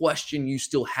biggest question you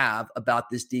still have about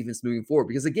this defense moving forward?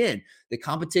 Because again, the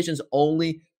competition's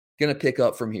only going to pick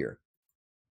up from here.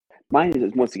 Mine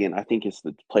is, once again, I think it's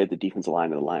the play of the defensive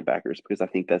line and the linebackers, because I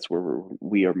think that's where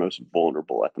we are most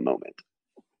vulnerable at the moment.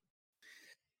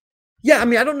 Yeah, I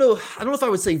mean, I don't know if I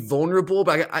would say vulnerable,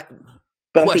 but I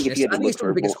think if you had to look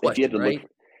for if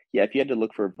you had to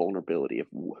look for a vulnerability of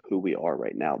who we are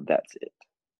right now, that's it.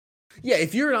 Yeah,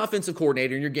 if you're an offensive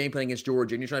coordinator and you're game planning against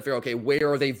Georgia and you're trying to figure out, okay,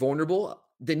 where are they vulnerable?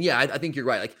 Then yeah, I think you're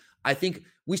right. Like, I think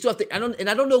we still have to. I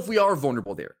don't know if we are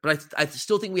vulnerable there, but I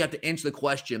still think we have to answer the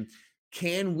question: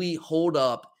 can we hold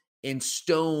up and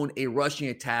stone a rushing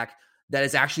attack that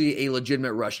is actually a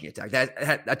legitimate rushing attack?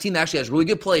 That team actually has really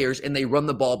good players and they run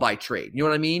the ball by trade. You know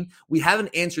what I mean? We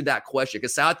haven't answered that question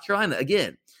because South Carolina,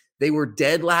 again, they were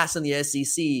dead last in the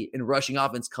SEC in rushing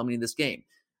offense coming in this game.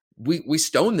 We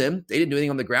stoned them. They didn't do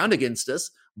anything on the ground against us.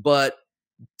 But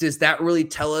does that really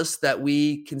tell us that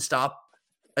we can stop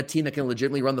a team that can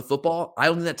legitimately run the football? I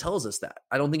don't think that tells us that.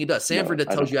 I don't think it does. Samford, that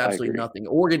tells you absolutely nothing.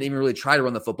 Oregon didn't even really try to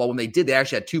run the football. When they did, they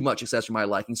actually had too much success for my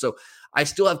liking. So I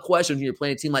still have questions when you're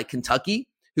playing a team like Kentucky,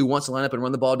 who wants to line up and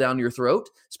run the ball down your throat,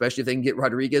 especially if they can get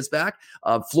Rodriguez back.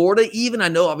 Florida, even, I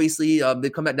know obviously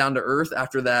they've come back down to earth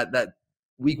after that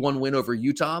week 1 win over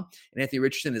Utah. And Anthony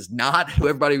Richardson is not who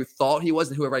everybody thought he was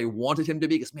and who everybody wanted him to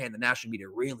be, because, man, the national media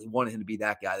really wanted him to be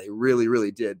that guy. They really,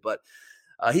 really did. But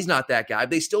he's not that guy.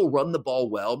 They still run the ball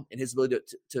well, and his ability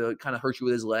to kind of hurt you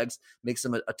with his legs makes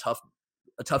him a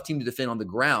tough team to defend on the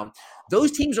ground.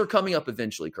 Those teams are coming up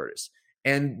eventually, Curtis.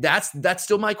 And that's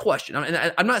still my question.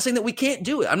 And I'm not saying that we can't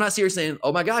do it. I'm not seriously saying,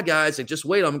 oh my God, guys, like, just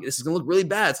wait. This is going to look really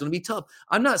bad. It's going to be tough.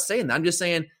 I'm not saying that. I'm just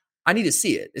saying I need to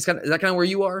see it. Is that kind of where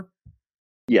you are?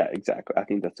 Yeah, exactly. I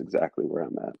think that's exactly where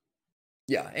I'm at.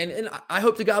 Yeah, and I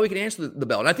hope to God we can answer the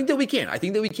bell. And I think that we can. I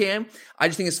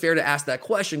just think it's fair to ask that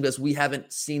question because we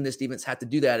haven't seen this defense have to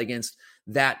do that against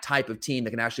that type of team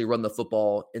that can actually run the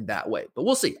football in that way. But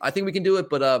we'll see. I think we can do it,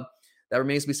 but that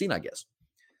remains to be seen, I guess.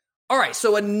 All right,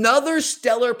 so another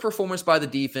stellar performance by the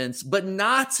defense, but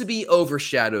not to be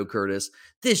overshadowed, Curtis.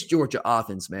 This Georgia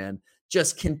offense, man,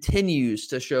 just continues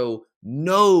to show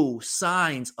no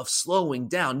signs of slowing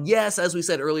down. Yes, as we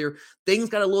said earlier, things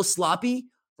got a little sloppy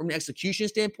from an execution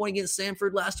standpoint against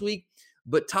Samford last week,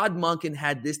 but Todd Monken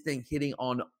had this thing hitting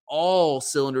on all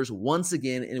cylinders once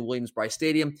again in Williams-Brice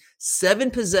Stadium.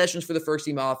 7 possessions for the first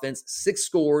team offense, 6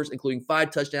 scores, including 5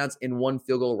 touchdowns and 1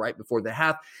 field goal right before the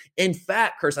half. In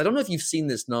fact, Curtis, I don't know if you've seen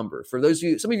this number. For those of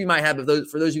you, some of you might have, but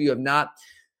for those of you who have not,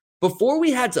 before we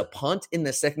had to punt in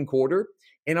the second quarter,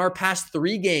 in our past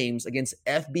 3 games against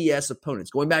FBS opponents,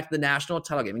 going back to the national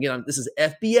title game. Again, this is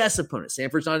FBS opponent.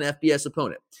 Sanford's not an FBS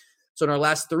opponent. So in our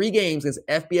last 3 games against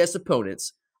FBS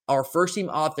opponents, our first-team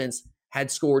offense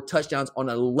had scored touchdowns on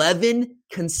 11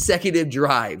 consecutive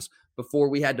drives before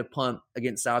we had to punt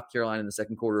against South Carolina in the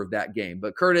second quarter of that game.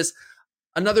 But Curtis,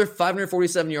 another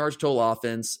 547 yards total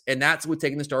offense, and that's with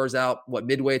taking the Stars out,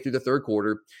 midway through the third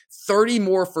quarter. 30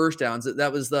 more first downs.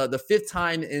 That was the 5th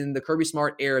time in the Kirby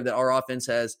Smart era that our offense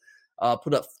has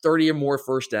put up 30 or more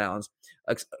first downs.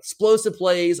 Explosive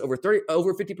plays, over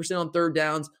 50% on third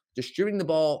downs, distributing the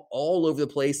ball all over the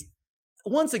place.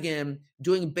 Once again,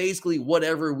 doing basically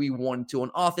whatever we want to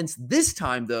on offense, this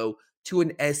time, though, to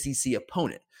an SEC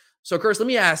opponent. So, Curtis, let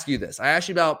me ask you this. I asked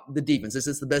you about the defense. This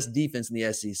is the best defense in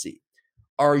the SEC.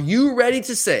 Are you ready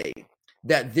to say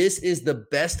that this is the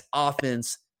best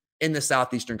offense in the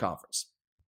Southeastern Conference?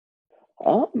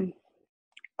 I'm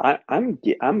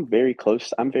very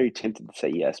close. I'm very tempted to say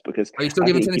yes because. Are you still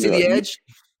giving Tennessee the edge?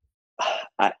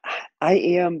 I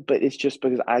am, but it's just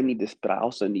because I need this. But I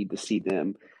also need to see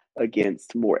them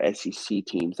against more SEC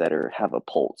teams that have a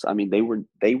pulse. I mean,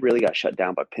 they really got shut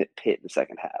down by Pitt in the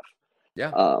second half.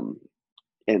 Yeah.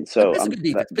 And so it's a good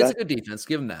defense. It's a good defense.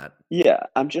 Give them that. Yeah,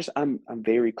 I'm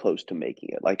very close to making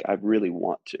it. Like I really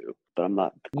want to, but I'm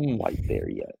not quite there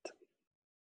yet.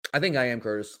 I think I am,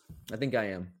 Curtis. I think I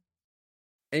am.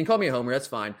 And you call me a homer, that's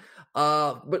fine.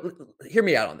 But hear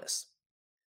me out on this.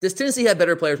 Does Tennessee have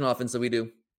better players on offense than we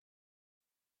do?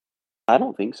 I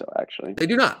don't think so, actually. They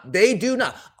do not. They do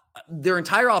not. Their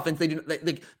entire offense, they do.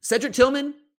 Like Cedric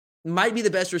Tillman might be the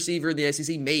best receiver in the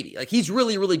SEC, maybe. Like he's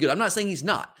really, really good. I'm not saying he's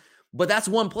not, but that's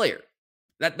one player.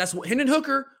 That's what Hendon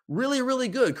Hooker, really, really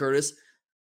good. Curtis,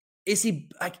 is he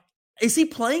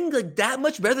playing like that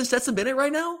much better than Stetson Bennett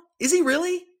right now? Is he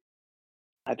really?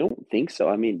 I don't think so.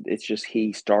 I mean, it's just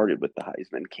he started with the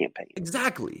Heisman campaign.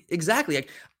 Exactly.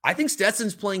 I think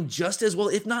Stetson's playing just as well,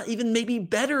 if not even maybe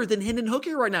better than Hendon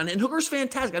Hooker right now. And Hooker's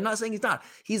fantastic. I'm not saying he's not.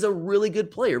 He's a really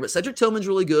good player, but Cedric Tillman's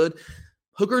really good.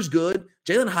 Hooker's good.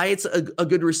 Jalen Hyatt's a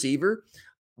good receiver.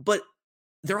 But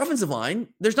their offensive line,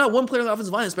 there's not one player on the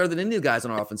offensive line that's better than any of the guys on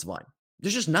our offensive line.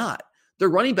 There's just not. Their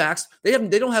running backs, they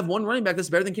don't have one running back that's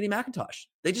better than Kenny McIntosh.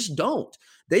 They just don't.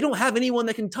 They don't have anyone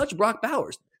that can touch Brock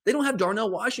Bowers. They don't have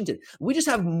Darnell Washington. We just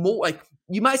have more. Like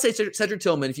you might say Cedric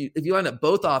Tillman, if you line up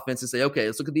both offenses, say, okay,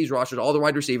 let's look at these rosters, all the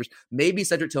wide receivers. Maybe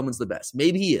Cedric Tillman's the best.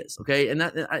 Maybe he is. Okay, and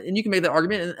you can make that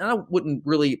argument, and I wouldn't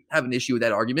really have an issue with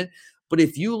that argument. But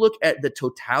if you look at the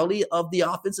totality of the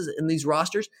offenses in these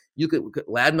rosters, you could look at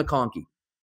Ladd McConkey,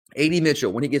 A.D.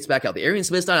 Mitchell when he gets back out there. Arian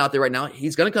Smith's not out there right now.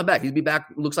 He's going to come back. He'll be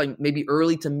back. Looks like maybe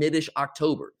early to mid-ish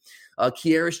October.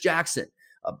 Kearis Jackson,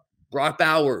 Brock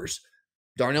Bowers,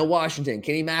 Darnell Washington,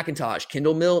 Kenny McIntosh,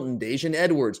 Kendall Milton, Daijun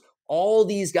Edwards, all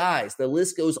these guys. The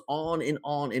list goes on and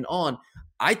on and on.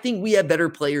 I think we have better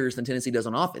players than Tennessee does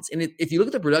on offense. And if you look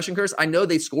at the production curse, I know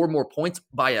they score more points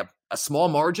by a small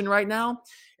margin right now,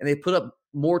 and they put up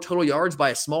more total yards by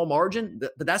a small margin,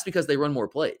 but that's because they run more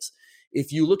plays.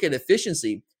 If you look at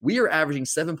efficiency, we are averaging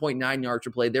 7.9 yards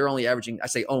per play. They're only averaging, I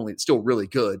say only, it's still really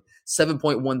good,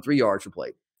 7.13 yards per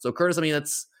play. So, Curtis,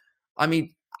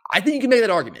 I think you can make that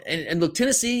argument. And look,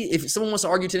 Tennessee, if someone wants to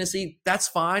argue Tennessee, that's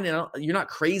fine. And you're not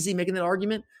crazy making that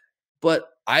argument. But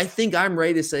I think I'm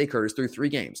ready to say, Curtis, through 3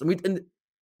 games. And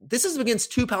this is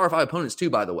against 2 Power 5 opponents too,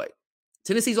 by the way.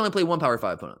 Tennessee's only played 1 Power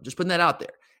 5 opponent. Just putting that out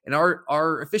there. And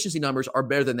our efficiency numbers are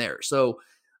better than theirs. So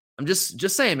I'm just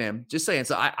saying, man. Just saying.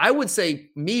 So I would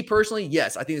say, me personally,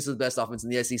 yes, I think this is the best offense in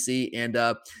the SEC. And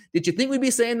did you think we'd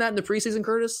be saying that in the preseason,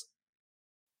 Curtis?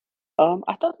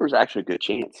 I thought there was actually a good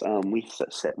chance. We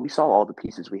saw all the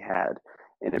pieces we had,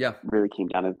 and it really came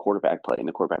down to the quarterback play, and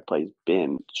the quarterback play has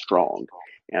been strong,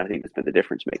 and I think it's been the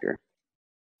difference maker.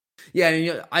 Yeah,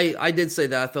 and I did say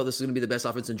that I felt this was going to be the best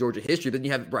offense in Georgia history. Then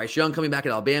you have Bryce Young coming back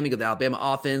at Alabama. You got the Alabama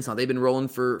offense. Now they've been rolling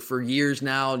for years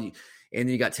now, and then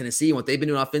you got Tennessee and what they've been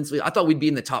doing offensively. I thought we'd be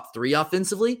in the top 3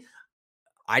 offensively.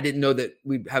 I didn't know that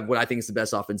we'd have what I think is the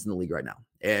best offense in the league right now,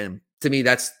 and to me,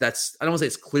 that's I don't want to say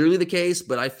it's clearly the case,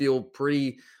 but I feel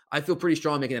pretty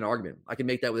strong making that argument. I can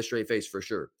make that with a straight face for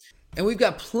sure. And we've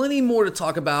got plenty more to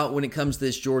talk about when it comes to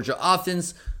this Georgia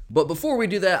offense. But before we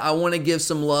do that, I want to give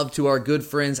some love to our good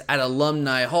friends at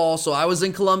Alumni Hall. So I was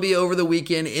in Columbia over the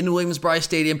weekend in Williams-Brice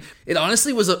Stadium. It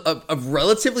honestly was a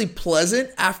relatively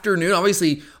pleasant afternoon.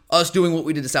 Obviously, us doing what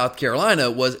we did to South Carolina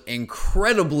was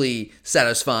incredibly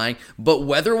satisfying. But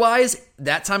weather-wise,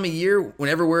 that time of year,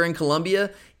 whenever we're in Columbia,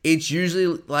 it's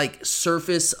usually like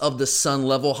surface of the sun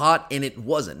level hot, and it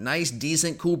wasn't. Nice,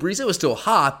 decent, cool breeze. It was still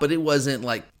hot, but it wasn't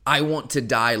like I want to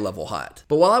die level hot.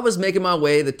 But while I was making my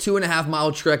way the 2.5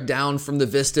 mile trek down from the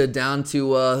Vista down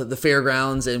to the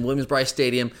fairgrounds and Williams-Brice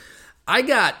Stadium, I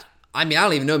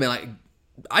don't even know, man, like,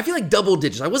 I feel like double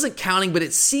digits. I wasn't counting, but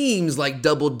it seems like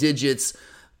double digits.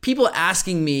 People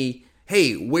asking me,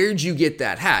 hey, where'd you get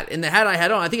that hat? And the hat I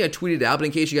had on, I think I tweeted it out, but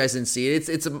in case you guys didn't see it,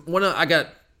 I got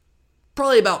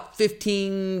probably about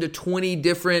 15 to 20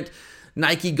 different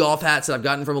Nike golf hats that I've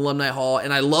gotten from Alumni Hall,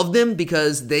 and I love them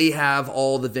because they have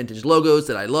all the vintage logos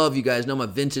that I love. You guys know I'm a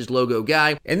vintage logo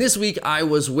guy. And this week I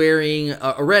was wearing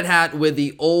a red hat with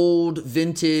the old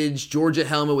vintage Georgia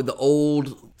helmet with the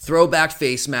old throwback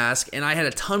face mask, and I had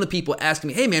a ton of people asking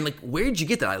me, hey man, like, where'd you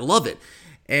get that? I love it.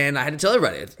 And I had to tell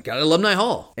everybody, I got it at Alumni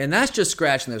Hall. And that's just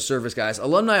scratching the surface, guys.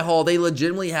 Alumni Hall, they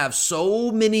legitimately have so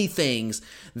many things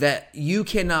that you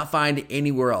cannot find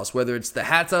anywhere else. Whether it's the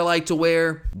hats I like to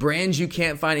wear, brands you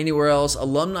can't find anywhere else.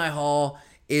 Alumni Hall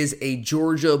is a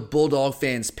Georgia Bulldog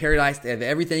fan's paradise. They have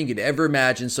everything you could ever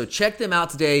imagine. So check them out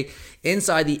today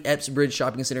inside the Epps Bridge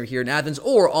Shopping Center here in Athens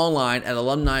or online at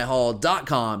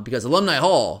alumnihall.com, because Alumni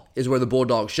Hall is where the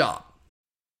Bulldogs shop.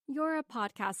 You're a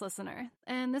podcast listener,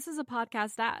 and this is a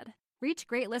podcast ad. Reach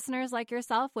great listeners like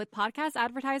yourself with podcast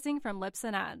advertising from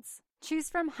Libsyn Ads. Choose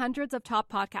from hundreds of top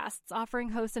podcasts offering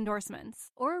host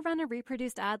endorsements, or run a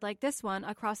reproduced ad like this one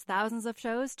across thousands of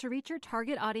shows to reach your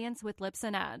target audience with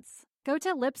Libsyn Ads. Go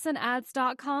to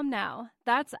libsynads.com now.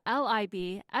 That's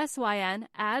LIBSYN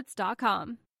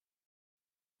ads.com.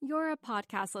 You're a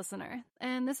podcast listener,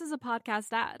 and this is a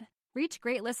podcast ad. Reach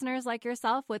great listeners like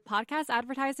yourself with podcast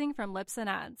advertising from Libsyn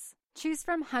Ads. Choose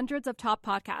from hundreds of top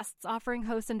podcasts offering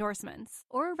host endorsements,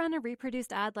 or run a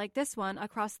reproduced ad like this one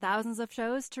across thousands of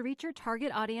shows to reach your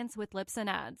target audience with Libsyn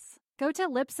Ads. Go to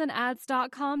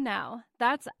libsynads.com now.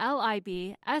 That's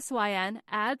LIBSYN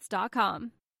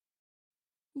ads.com.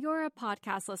 You're a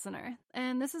podcast listener,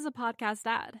 and this is a podcast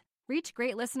ad. Reach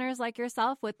great listeners like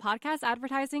yourself with podcast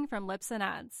advertising from Libsyn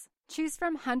Ads. Choose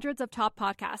from hundreds of top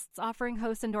podcasts offering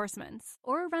host endorsements,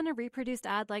 or run a reproduced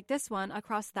ad like this one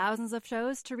across thousands of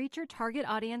shows to reach your target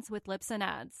audience with Libsyn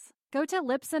Ads. Go to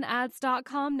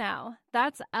libsynads.com now.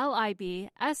 That's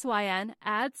LIBSYN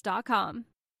ads.com.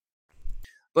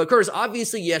 But Curtis,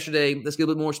 obviously yesterday, let's get a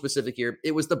bit more specific here.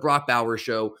 It was the Brock Bowers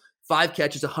show. 5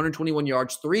 catches, 121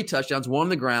 yards, 3 touchdowns, 1 on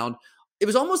the ground. It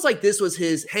was almost like this was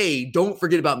his, hey, don't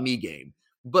forget about me game.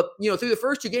 But, through the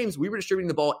first 2 games, we were distributing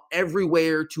the ball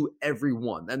everywhere to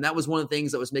everyone. And that was one of the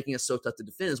things that was making us so tough to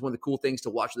defend. It's one of the cool things to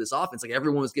watch this offense. Like,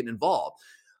 everyone was getting involved.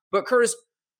 But, Curtis,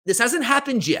 this hasn't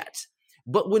happened yet.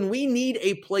 But when we need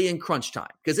a play in crunch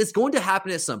time, because it's going to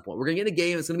happen at some point. We're going to get a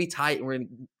game, it's going to be tight, and we're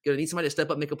going to need somebody to step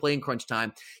up and make a play in crunch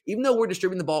time. Even though we're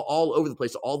distributing the ball all over the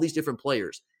place to all these different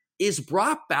players, is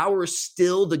Brock Bowers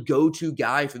still the go-to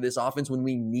guy for this offense when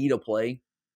we need a play?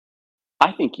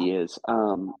 I think he is.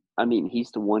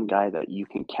 He's the one guy that you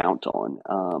can count on.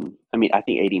 I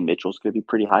think A.D. Mitchell's going to be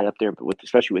pretty high up there, but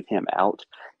especially with him out,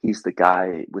 he's the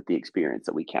guy with the experience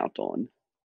that we count on.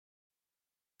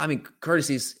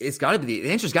 Curtis, it's got to be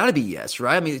the answer's got to be yes,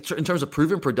 right? In terms of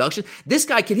proven production, this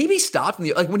guy, can he be stopped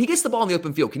when he gets the ball in the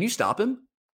open field? Can you stop him?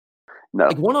 No,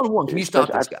 one-on-one, can you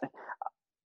stop this guy?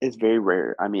 It's very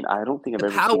rare. I don't think I've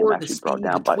ever seen him actually brought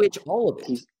down by twitch, all of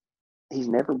it. He's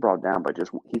never brought down by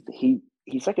just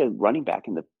he's like a running back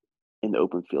in the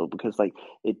open field, because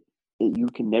you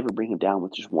can never bring him down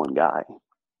with just one guy.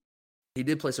 He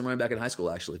did play some running back in high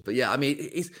school, actually. But yeah,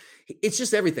 it's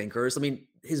just everything, Curtis.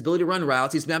 His ability to run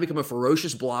routes. He's now become a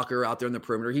ferocious blocker out there in the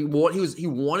perimeter. He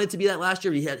wanted to be that last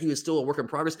year. He was still a work in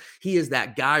progress. He is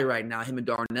that guy right now, him and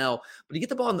Darnell. But you get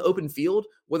the ball in the open field,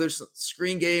 whether it's a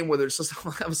screen game, whether it's just,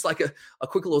 it was like a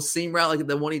quick little seam route, like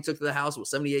the one he took to the house,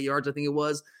 78 yards, I think it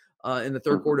was, in the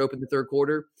third quarter, opened the third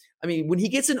quarter. When he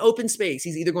gets in open space,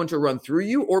 he's either going to run through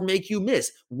you or make you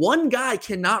miss. One guy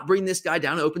cannot bring this guy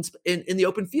down in the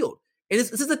open field. And this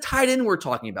is a tight end we're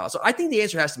talking about. So I think the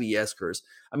answer has to be yes, Curtis.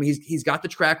 He's got the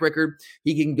track record.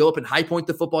 He can go up and high point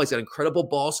the football. He's got incredible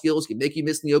ball skills. He can make you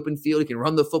miss in the open field. He can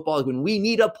run the football. When we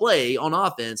need a play on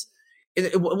offense, and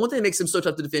one thing that makes him so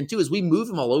tough to defend too is we move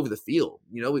him all over the field.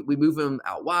 We move him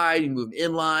out wide. You move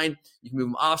him inline. You can move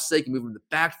him offset. You can move him in the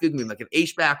backfield. You can move him like an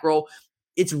H-back roll.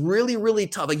 It's really, really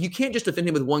tough. You can't just defend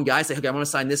him with one guy. Say, okay, I'm going to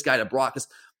sign this guy to Brock, because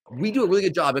we do a really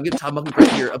good job. I'm going to Tom Buckley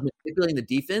right here of manipulating the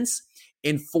defense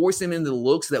and force him into the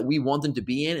looks that we want them to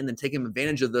be in, and then taking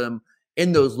advantage of them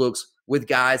in those looks with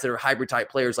guys that are hybrid type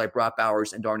players like Brock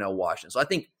Bowers and Darnell Washington. So I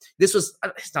think this was,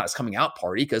 it's not his coming out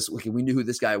party because we knew who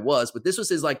this guy was, but this was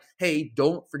his hey,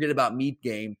 don't forget about me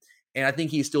game. And I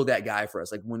think he's still that guy for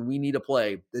us. When we need a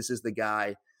play, this is the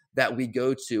guy that we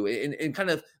go to. And kind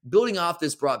of building off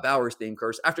this Brock Bowers theme,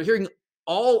 Curse, after hearing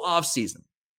all offseason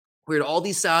We heard all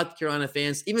these South Carolina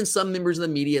fans, even some members of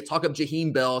the media, talk up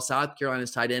Jaheim Bell, South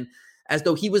Carolina's tight end, as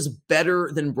though he was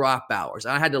better than Brock Bowers.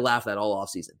 I had to laugh at that all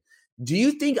offseason. Do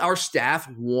you think our staff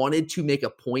wanted to make a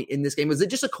point in this game? Was it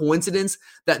just a coincidence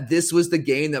that this was the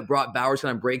game that Brock Bowers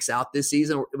kind of breaks out this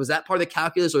season? Or was that part of the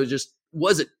calculus, or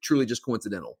was it truly just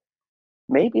coincidental?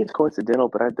 Maybe it's coincidental,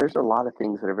 but there's a lot of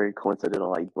things that are very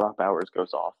coincidental. Like Brock Bowers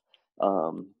goes off.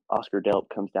 Oscar Delp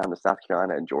comes down to South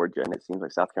Carolina and Georgia, and it seems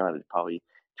like South Carolina probably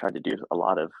tried to do a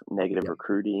lot of negative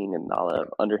recruiting and a lot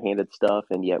of underhanded stuff,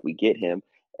 and yet we get him.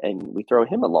 And we throw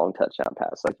him a long touchdown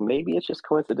pass. Like, maybe it's just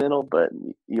coincidental, but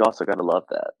you also got to love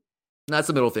that. That's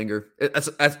the middle finger.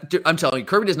 I'm telling you,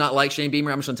 Kirby does not like Shane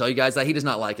Beamer. I'm just going to tell you guys that he does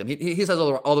not like him. He says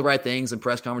all the right things in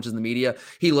press conferences in the media.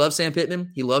 He loves Sam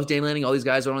Pittman. He loves Dan Lanning. All these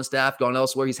guys are on his staff, going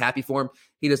elsewhere. He's happy for him.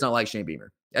 He does not like Shane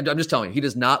Beamer. I'm just telling you, he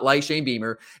does not like Shane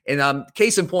Beamer. And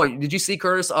case in point, did you see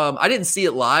Curtis? I didn't see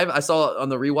it live. I saw it on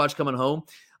the rewatch coming home.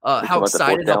 How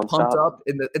excited, how pumped up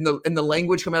in the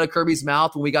language coming out of Kirby's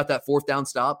mouth when we got that 4th down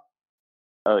stop.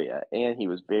 Oh, yeah. And he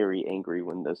was very angry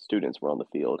when the students were on the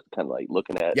field, kind of like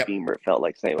looking at Beamer. It felt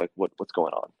like saying, like, what's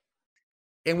going on?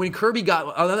 And when Kirby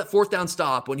got on that 4th down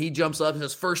stop, when he jumps up and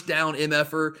says, "First down,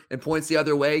 MFer," and points the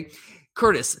other way,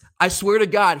 Curtis, I swear to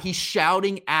God, he's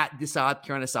shouting at the South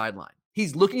Carolina sideline.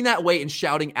 He's looking that way and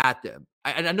shouting at them.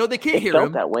 And I know they can't hear him. It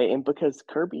felt that way. And because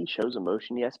Kirby shows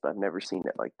emotion, yes, but I've never seen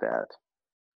it like that.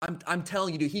 I'm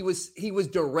telling you, dude, he was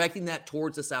directing that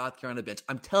towards the South Carolina bench.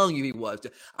 I'm telling you, he was.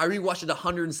 I rewatched it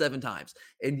 107 times,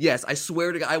 and yes, I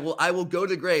swear to God, I will go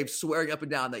to the grave swearing up and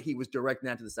down that he was directing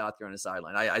that to the South Carolina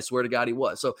sideline. I swear to God, he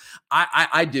was. So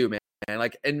I do, man.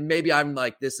 Like, and maybe I'm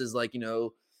like, this is like,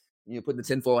 putting the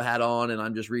tinfoil hat on, and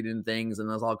I'm just reading things, and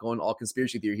that's all going all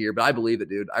conspiracy theory here. But I believe it,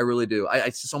 dude. I really do.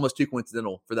 It's just almost too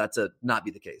coincidental for that to not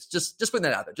be the case. Just putting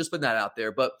that out there. Just putting that out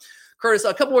there. But Curtis,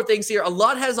 a couple more things here. A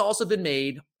lot has also been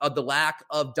made of the lack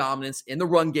of dominance in the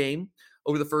run game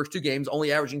over the first 2 games,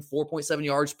 only averaging 4.7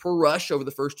 yards per rush over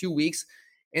the first 2 weeks.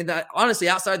 And that, honestly,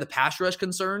 outside the pass rush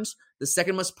concerns, the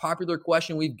second most popular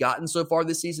question we've gotten so far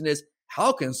this season is,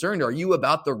 how concerned are you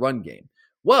about the run game?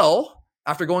 Well,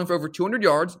 after going for over 200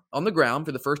 yards on the ground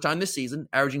for the first time this season,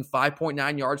 averaging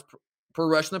 5.9 yards per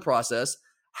rush in the process,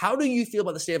 how do you feel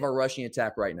about the state of our rushing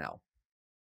attack right now?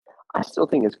 I still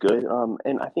think it's good.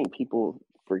 And I think people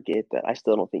forget that I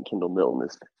still don't think Kendall Milton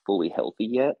is fully healthy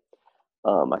yet.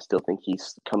 I still think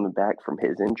he's coming back from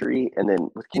his injury. And then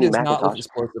with Kenny McIntosh, not look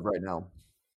explosive right now.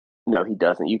 No, he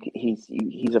doesn't.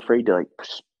 He's afraid to, like,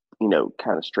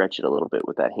 kind of stretch it a little bit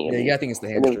with that hand. Yeah, I think it's the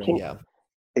hamstring.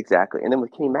 Exactly. And then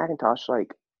with Kenny McIntosh,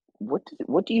 like,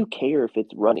 what do you care if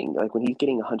it's running? Like, when he's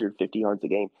getting 150 yards a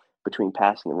game between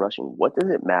passing and rushing, what does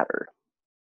it matter?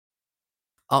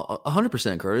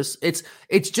 100%, Curtis.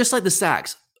 It's just like the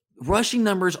sacks. Rushing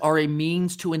numbers are a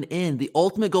means to an end. The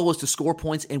ultimate goal is to score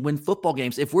points and win football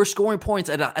games. If we're scoring points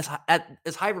at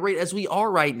as high a rate as we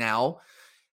are right now,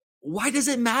 why does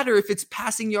it matter if it's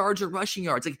passing yards or rushing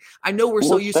yards? Like, I know we're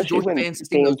so used to Georgia fans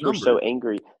seeing those numbers. So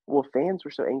angry. Well, fans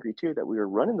were so angry too that we were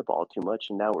running the ball too much,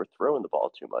 and now we're throwing the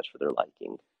ball too much for their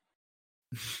liking.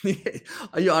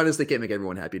 You honestly can't make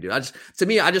everyone happy, dude. I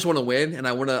just want to win, and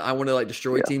I want to like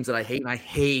destroy teams that I hate, and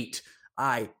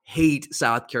I hate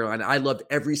South Carolina. I loved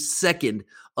every second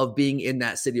of being in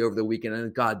that city over the weekend,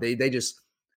 and God,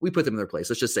 we put them in their place.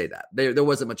 Let's just say that there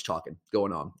wasn't much talking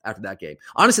going on after that game.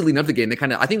 Honestly, leading up to the game,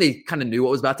 I think they kind of knew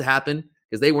what was about to happen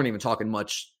because they weren't even talking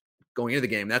much going into the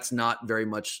game. That's not very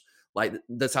much like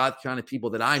the South Carolina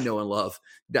people that I know and love.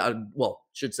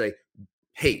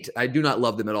 Hate. I do not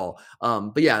love them at all.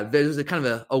 But yeah, there's a kind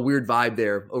of a weird vibe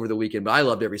there over the weekend, but I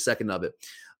loved every second of it.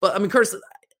 But I mean, Curtis,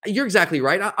 you're exactly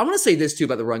right. I want to say this too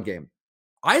about the run game.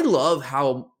 I love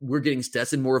how we're getting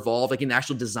Stetson more involved, like in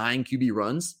actual design QB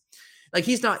runs. Like,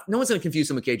 no one's going to confuse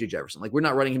him with KJ Jefferson. Like, we're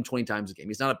not running him 20 times a game.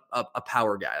 He's not a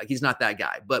power guy. Like, he's not that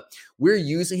guy. But we're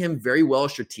using him very well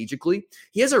strategically.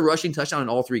 He has a rushing touchdown in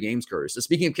all 3 games, Curtis. So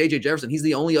speaking of KJ Jefferson, he's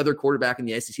the only other quarterback in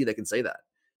the SEC that can say that.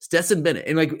 Stetson Bennett.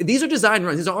 And like, these are design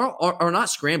runs. These are not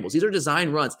scrambles. These are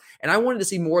design runs. And I wanted to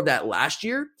see more of that last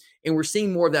year. And we're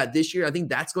seeing more of that this year. I think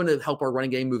that's going to help our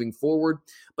running game moving forward.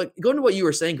 But going to what you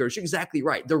were saying, Curtis, you're exactly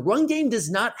right. The run game does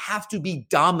not have to be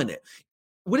dominant.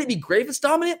 Would it be great if it's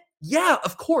dominant? Yeah,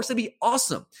 of course. It'd be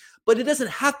awesome. But it doesn't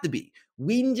have to be.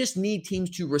 We just need teams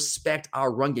to respect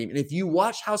our run game. And if you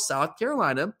watch how South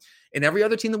Carolina and every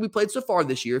other team that we played so far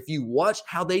this year, if you watch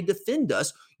how they defend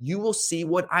us, you will see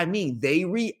what I mean. They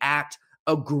react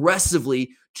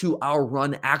aggressively to our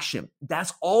run action.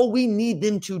 That's all we need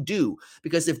them to do.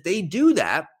 Because if they do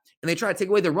that and they try to take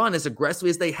away the run as aggressively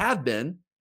as they have been,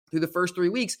 through the first 3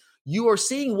 weeks, you are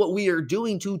seeing what we are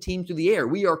doing to teams through the air.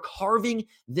 We are carving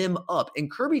them up.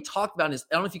 And Kirby talked about this.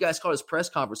 I don't know if you guys caught his press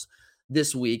conference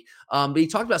this week, but he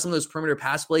talked about some of those perimeter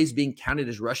pass plays being counted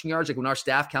as rushing yards. Like when our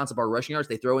staff counts up our rushing yards,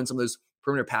 they throw in some of those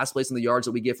perimeter pass plays and the yards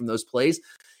that we get from those plays.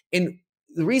 And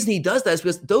the reason he does that is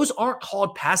because those aren't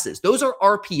called passes. Those are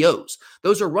RPOs.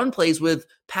 Those are run plays with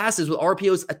passes with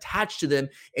RPOs attached to them.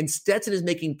 And Stetson is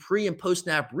making pre and post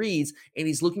snap reads, and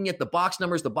he's looking at the box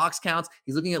numbers, the box counts.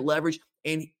 He's looking at leverage,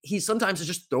 and he sometimes is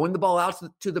just throwing the ball out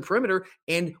to the perimeter,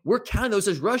 and we're counting those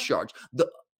as rush yards.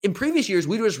 In previous years,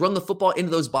 we would just run the football into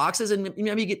those boxes and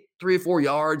maybe you get 3 or 4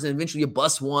 yards and eventually you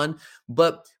bust one.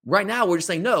 But right now we're just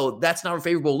saying, no, that's not a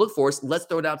favorable look for us. Let's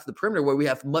throw it out to the perimeter where we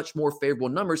have much more favorable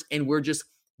numbers and we're just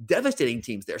devastating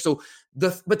teams there. So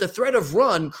but the threat of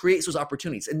run creates those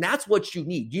opportunities. And that's what you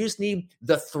need. You just need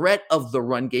the threat of the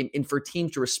run game and for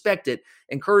teams to respect it.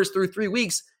 And Curtis, through 3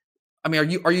 weeks, I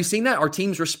mean, are you seeing that? Are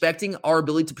teams respecting our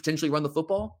ability to potentially run the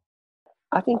football?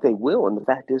 I think they will, and the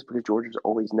fact is because Georgia's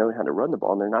always known how to run the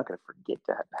ball, and they're not going to forget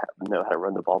to know how to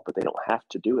run the ball, but they don't have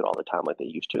to do it all the time like they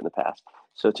used to in the past.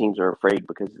 So teams are afraid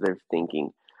because they're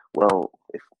thinking, well,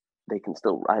 if they can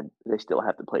still ride, they still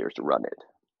have the players to run it.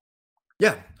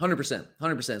 Yeah,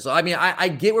 100%. So, I mean, I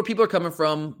get where people are coming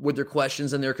from with their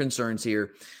questions and their concerns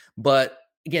here, but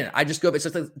again, I just go, it's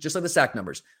just like the sack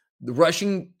numbers. The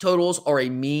rushing totals are a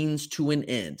means to an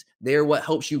end. They're what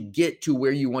helps you get to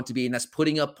where you want to be, and that's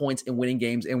putting up points and winning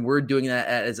games, and we're doing that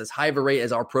at as high of a rate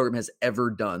as our program has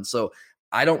ever done. So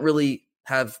I don't really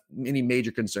have any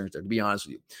major concerns there, to be honest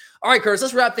with you. All right, Curtis,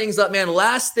 let's wrap things up, man.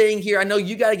 Last thing here. I know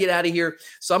you got to get out of here,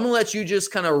 so I'm going to let you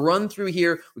just kind of run through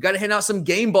here. We got to hand out some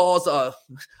game balls. A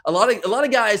lot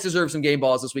of guys deserve some game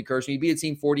balls this week, Curtis. You beat a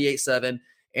team 48-7.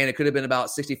 And it could have been about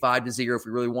 65-0 if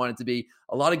we really wanted to be.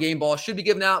 A lot of game balls should be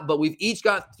given out, but we've each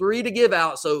got 3 to give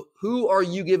out. So who are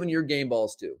you giving your game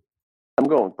balls to? I'm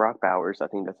going with Brock Bowers. I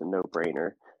think that's a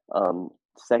no-brainer.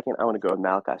 Second, I want to go with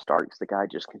Malachi Starks. The guy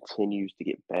just continues to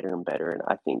get better and better, and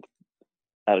I think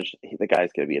the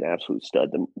guy's going to be an absolute stud.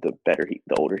 The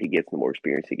older he gets, the more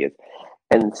experience he gets.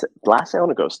 And lastly, I want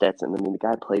to go Stetson. I mean, the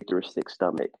guy played through a sick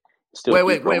stomach.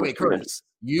 Wait, Curtis.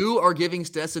 You are giving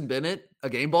Stetson Bennett a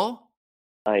game ball?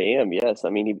 I am, yes. I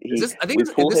mean, I think this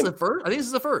is the first. I think this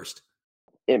is the first.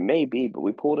 It may be, but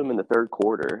we pulled him in the third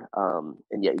quarter,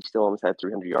 and yet he still almost had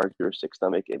 300 yards through a sick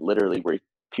stomach. It literally where he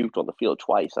puked on the field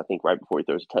twice, I think, right before he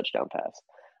throws a touchdown pass.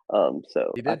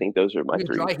 So I think those are my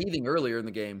 3. Dry heaving earlier in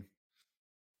the game.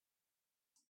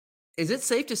 Is it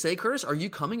safe to say, Curtis, are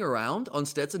you coming around on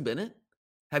Stetson Bennett?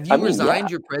 Have you resigned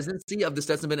your presidency of the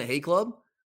Stetson Bennett Hate Club?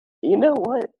 You know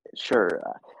what? Sure.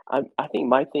 I think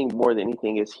my thing more than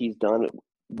anything is he's done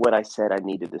what I said I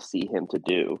needed to see him to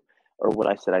do, or what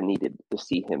I said I needed to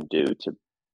see him do to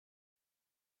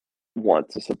want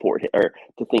to support him or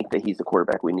to think that he's the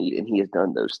quarterback we need, and he has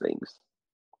done those things.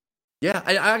 Yeah,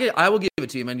 I will give it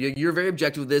to you, man. You're very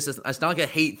objective with this. It's not like a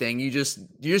hate thing. You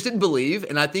just didn't believe,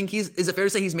 and I think is it fair to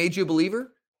say he's made you a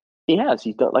believer? He has.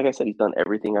 He's done, like I said, he's done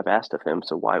everything I've asked of him.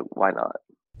 So why not?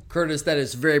 Curtis, that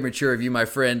is very mature of you, my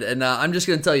friend. And I'm just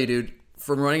going to tell you, dude,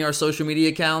 from running our social media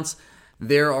accounts,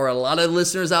 there are a lot of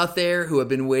listeners out there who have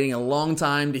been waiting a long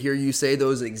time to hear you say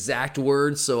those exact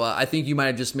words. So I think you might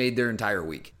have just made their entire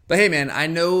week. But hey, man, I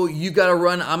know you've got to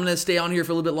run. I'm going to stay on here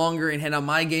for a little bit longer and hand out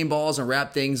my game balls and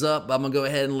wrap things up. But I'm going to go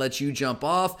ahead and let you jump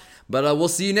off. But we'll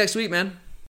see you next week, man.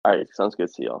 All right. Sounds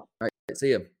good. See y'all. All right. See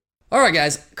you. All right,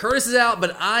 guys, Curtis is out,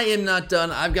 but I am not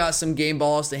done. I've got some game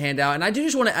balls to hand out, and I do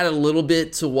just want to add a little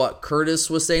bit to what Curtis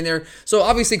was saying there. So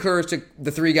obviously Curtis took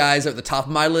the 3 guys at the top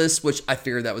of my list, which I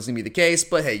figured that was going to be the case,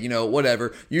 but hey,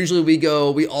 whatever. Usually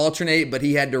we alternate, but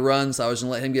he had to run, so I was going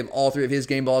to let him give all 3 of his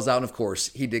game balls out, and of course,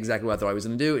 he did exactly what I thought I was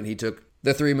going to do, and he took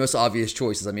the 3 most obvious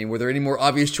choices. I mean, were there any more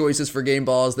obvious choices for game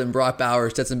balls than Brock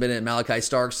Bowers, Stetson Bennett, and Malachi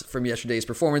Starks from yesterday's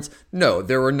performance? No,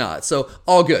 there were not. So,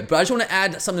 all good. But I just want to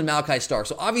add something to Malachi Starks.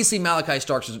 So, obviously, Malachi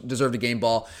Starks deserved a game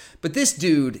ball, but this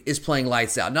dude is playing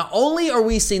lights out. Not only are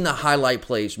we seeing the highlight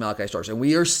plays from Malachi Starks, and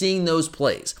we are seeing those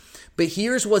plays, but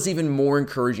here's what's even more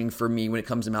encouraging for me when it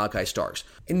comes to Malachi Starks.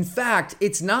 In fact,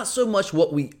 it's not so much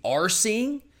what we are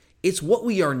seeing, it's what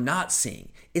we are not seeing.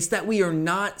 It's that we are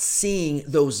not seeing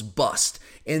those busts.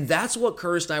 And that's what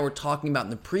Curtis and I were talking about in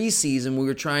the preseason. We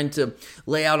were trying to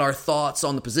lay out our thoughts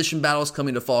on the position battles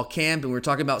coming to fall camp, and we were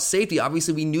talking about safety.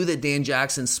 Obviously, we knew that Dan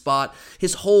Jackson's spot,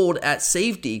 his hold at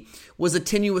safety, was a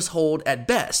tenuous hold at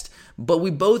best. But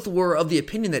we both were of the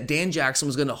opinion that Dan Jackson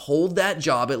was going to hold that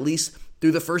job at least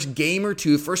through the first game or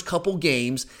two, first couple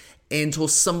games, until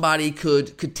somebody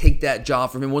could take that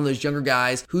job from him, one of those younger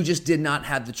guys who just did not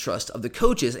have the trust of the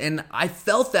coaches. And I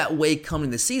felt that way coming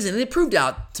the season, and it proved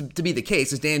out to be the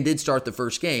case, as Dan did start the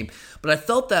first game. But I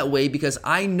felt that way because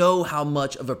I know how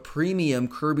much of a premium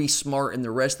Kirby Smart and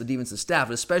the rest of the defensive staff,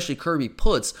 and especially Kirby,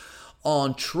 puts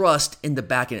on trust in the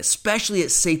back end, especially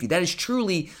at safety. That is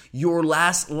truly your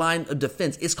last line of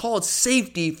defense. It's called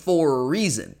safety for a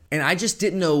reason. And I just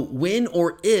didn't know when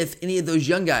or if any of those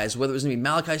young guys, whether it was going to be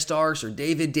Malachi Starks or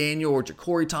David Daniel or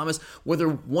Ja'Cory Thomas, whether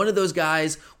one of those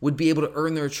guys would be able to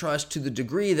earn their trust to the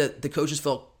degree that the coaches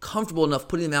felt comfortable enough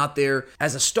putting them out there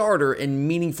as a starter in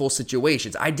meaningful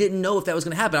situations. I didn't know if that was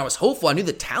going to happen. I was hopeful. I knew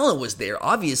the talent was there,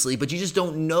 obviously, but you just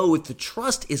don't know if the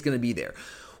trust is going to be there.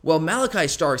 Well, Malachi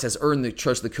Starks has earned the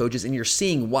trust of the coaches, and you're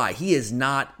seeing why. He is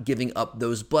not giving up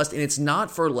those busts, and it's not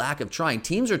for lack of trying.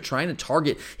 Teams are trying to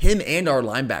target him and our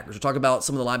linebackers. We'll talk about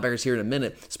some of the linebackers here in a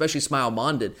minute, especially Smile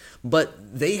Mondon, but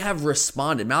they have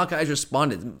responded. Malachi has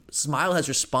responded. Smile has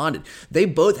responded. They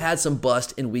both had some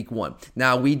bust in week one.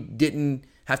 Now, we didn't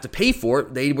have to pay for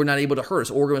it. They were not able to hurt us.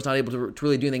 Oregon was not able to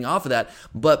really do anything off of that,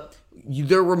 but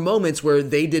there were moments where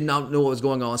they did not know what was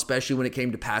going on, especially when it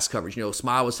came to pass coverage.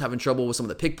 Smile was having trouble with some of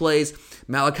the pick plays.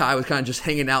 Malachi was kind of just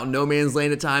hanging out in no man's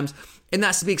land at times. And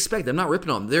that's to be expected. I'm not ripping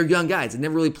on them. They're young guys. They've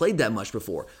never really played that much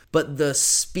before. But the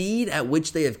speed at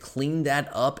which they have cleaned that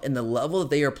up and the level that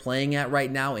they are playing at right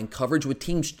now in coverage with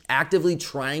teams actively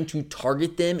trying to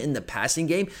target them in the passing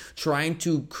game, trying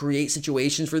to create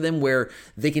situations for them where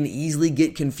they can easily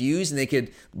get confused and they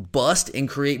could bust and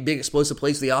create big explosive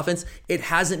plays for the offense, it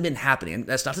hasn't been happening. And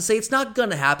that's not to say it's not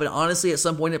going to happen. Honestly, at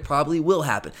some point it probably will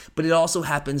happen. But it also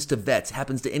happens to vets. It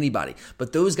happens to anybody.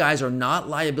 But those guys are not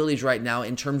liabilities right now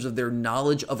in terms of their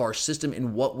knowledge of our system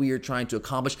and what we are trying to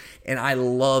accomplish, and I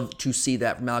love to see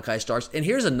that from Malachi Starks. And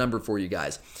here's a number for you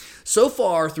guys. So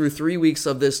far, through 3 weeks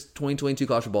of this 2022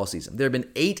 college football season, there have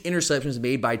been 8 interceptions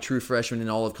made by true freshmen in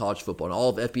all of college football, in all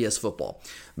of FBS football.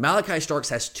 Malachi Starks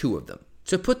has 2 of them.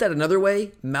 To put that another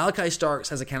way, Malachi Starks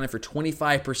has accounted for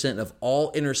 25% of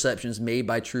all interceptions made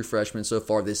by true freshmen so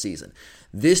far this season.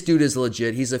 This dude is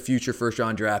legit. He's a future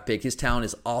first-round draft pick. His talent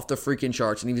is off the freaking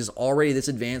charts, and he's already this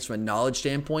advanced from a knowledge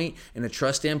standpoint and a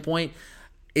trust standpoint.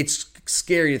 It's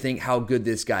scary to think how good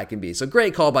this guy can be. So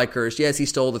great call by Curtis. Yes, he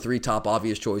stole the 3 top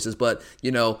obvious choices, but,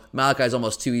 Malachi's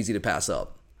almost too easy to pass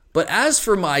up. But as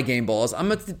for my game balls, I'm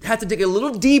going to have to dig a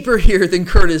little deeper here than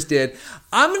Curtis did.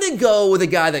 I'm going to go with a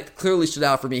guy that clearly stood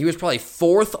out for me. He was probably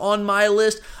 4th on my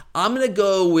list. I'm going to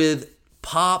go with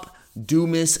Pop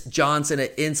Dumas Johnson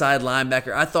at inside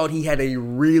linebacker. I thought he had a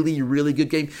really, really good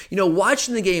game.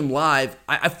 Watching the game live,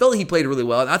 I felt he played really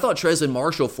well. I thought Tresvant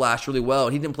Marshall flashed really well.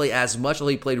 He didn't play as much,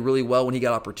 although he played really well when he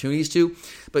got opportunities to.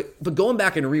 But going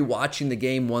back and rewatching the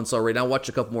game once already, I watched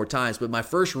a couple more times, but my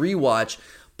first rewatch,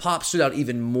 Pop stood out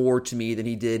even more to me than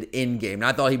he did in game. And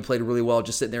I thought he played really well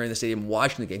just sitting there in the stadium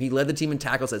watching the game. He led the team in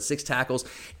tackles, had 6 tackles.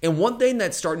 And one thing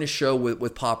that's starting to show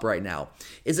with Pop right now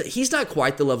is that he's not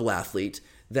quite the level athlete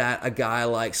that a guy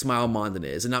like Smile Mondon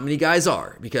is. And not many guys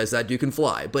are, because that dude can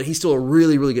fly. But he's still a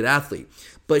really, really good athlete.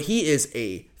 But he is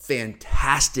a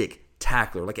fantastic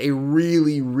tackler, like a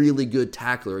really, really good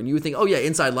tackler. And you would think, oh yeah,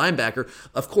 inside linebacker,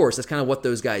 of course, that's kind of what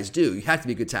those guys do. You have to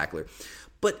be a good tackler.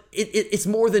 But it's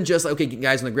more than just, okay,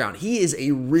 guys on the ground. He is a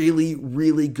really,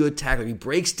 really good tackler. He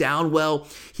breaks down well.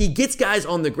 He gets guys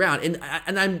on the ground.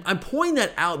 And I'm pointing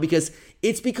that out because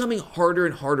it's becoming harder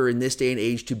and harder in this day and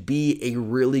age to be a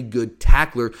really good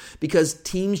tackler because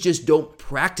teams just don't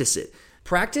practice it.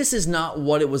 Practice is not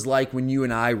what it was like when you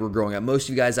and I were growing up. Most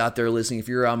of you guys out there listening, if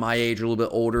you're around my age or a little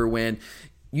bit older, when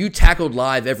you tackled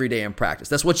live every day in practice.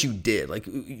 That's what you did. Like,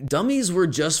 dummies were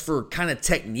just for kind of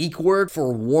technique work,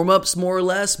 for warm-ups more or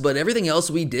less, but everything else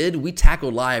we did, we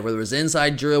tackled live, whether it was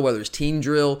inside drill, whether it was team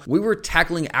drill. We were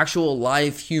tackling actual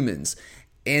live humans.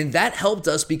 And that helped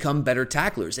us become better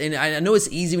tacklers. And I know it's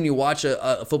easy when you watch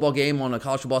a football game on a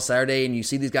college football Saturday and you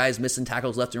see these guys missing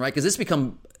tackles left and right, because it's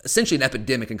become essentially an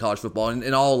epidemic in college football and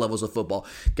in all levels of football.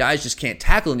 Guys just can't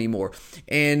tackle anymore.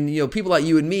 And, people like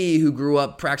you and me who grew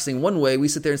up practicing one way, we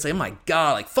sit there and say, oh my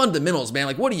God, like fundamentals, man.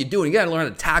 Like, what are you doing? You got to learn how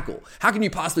to tackle. How can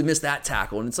you possibly miss that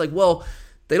tackle? And it's like, well,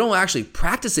 they don't actually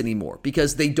practice anymore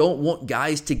because they don't want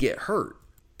guys to get hurt.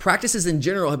 Practices in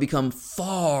general have become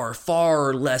far,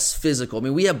 far less physical. I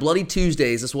mean, we have Bloody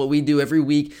Tuesdays. That's what we do every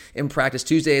week in practice.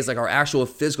 Tuesday is like our actual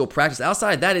physical practice.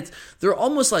 Outside of that, they're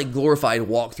almost like glorified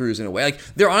walkthroughs in a way. Like,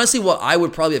 they're honestly what I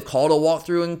would probably have called a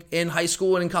walkthrough in high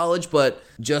school and in college, but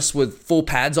just with full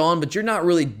pads on. But you're not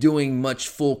really doing much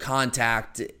full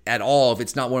contact at all if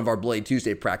it's not one of our Bloody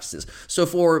Tuesday practices. So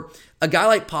for a guy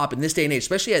like Pop in this day and age,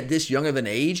 especially at this young of an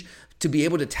age, to be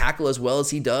able to tackle as well as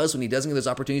he does when he doesn't get those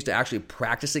opportunities to actually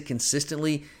practice it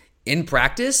consistently in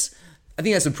practice, I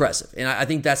think that's impressive. And I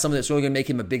think that's something that's really going to make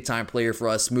him a big-time player for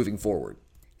us moving forward.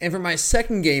 And for my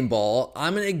second game ball,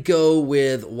 I'm going to go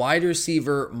with wide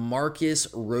receiver Marcus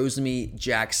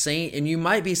Rosemy-Jacksaint. And you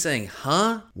might be saying,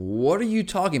 what are you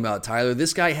talking about, Tyler?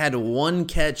 This guy had one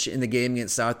catch in the game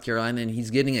against South Carolina and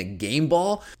he's getting a game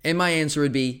ball? And my answer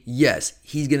would be, yes,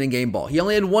 he's getting a game ball. He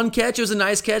only had one catch. It was a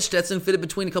nice catch. Stetson fitted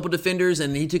between a couple defenders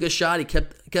and he took a shot. He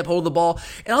kept hold of the ball.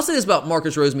 And I'll say this about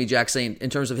Marcus Rosemy-Jacksaint in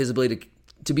terms of his ability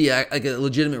to be a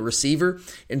legitimate receiver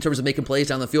in terms of making plays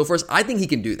down the field for us. I think he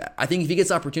can do that. I think if he gets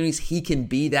opportunities, he can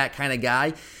be that kind of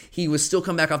guy. He was still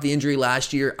coming back off the injury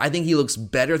last year. I think he looks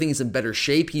better. I think he's in better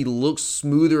shape. He looks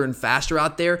smoother and faster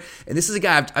out there. And this is a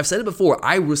guy, I've said it before,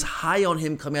 I was high on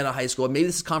him coming out of high school. Maybe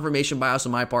this is confirmation bias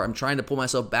on my part. I'm trying to pull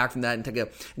myself back from that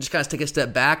and just kind of take a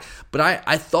step back. But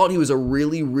I thought he was a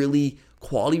really, really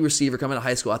quality receiver coming out of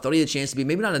high school. I thought he had a chance to be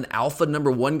maybe not an alpha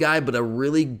number one guy, but a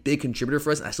really big contributor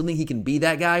for us. And I still think he can be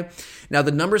that guy. Now,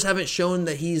 the numbers haven't shown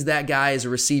that he's that guy as a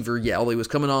receiver yet, although he was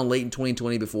coming on late in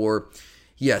 2020 before,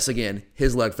 yes, again,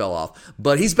 his leg fell off.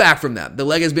 But he's back from that. The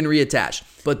leg has been reattached.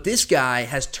 But this guy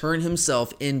has turned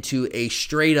himself into a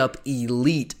straight-up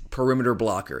elite perimeter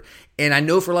blocker. And I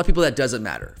know for a lot of people that doesn't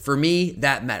matter. For me,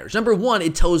 that matters. Number one,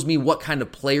 it tells me what kind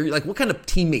of player, like what kind of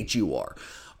teammate you are.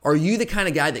 Are you the kind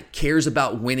of guy that cares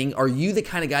about winning? Are you the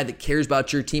kind of guy that cares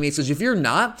about your teammates? Because if you're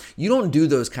not, you don't do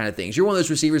those kind of things. You're one of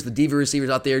those receivers, the diva receivers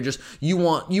out there, just you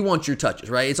want your touches,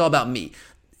 right? It's all about me.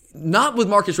 Not with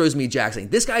Marcus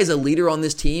Rosemy-Jacksaint. This guy is a leader on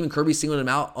this team, and Kirby singled him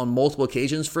out on multiple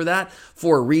occasions for that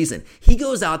for a reason. He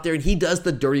goes out there and he does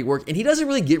the dirty work, and he doesn't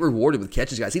really get rewarded with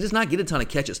catches, guys. He does not get a ton of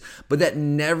catches, but that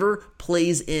never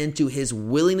plays into his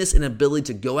willingness and ability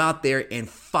to go out there and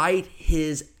fight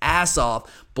his ass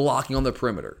off blocking on the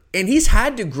perimeter. And he's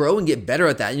had to grow and get better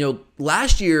at that.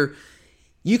 Last year,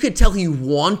 you could tell he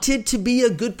wanted to be a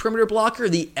good perimeter blocker.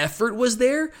 The effort was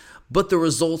there, but the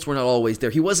results were not always there.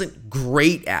 He wasn't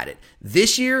great at it.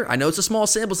 This year, I know it's a small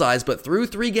sample size, but through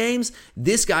 3 games,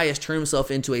 this guy has turned himself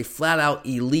into a flat-out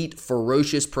elite,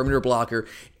 ferocious perimeter blocker,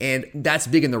 and that's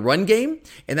big in the run game,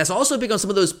 and that's also big on some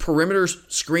of those perimeter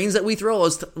screens that we throw.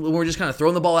 When we're just kind of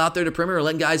throwing the ball out there to perimeter and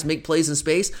letting guys make plays in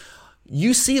space.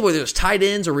 You see whether it's tight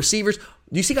ends or receivers,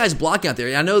 you see guys blocking out there.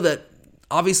 And I know that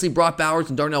obviously Brock Bowers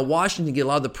and Darnell Washington get a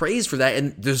lot of the praise for that,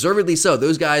 and deservedly so.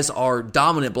 Those guys are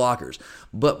dominant blockers.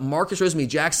 But Marcus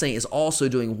Rosemy-Jacksaint is also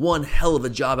doing one hell of a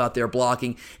job out there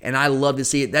blocking, and I love to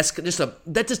see it.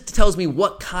 That just tells me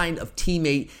what kind of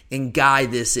teammate and guy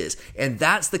this is. And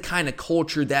that's the kind of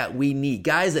culture that we need.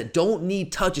 Guys that don't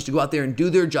need touches to go out there and do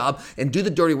their job and do the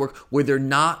dirty work where they're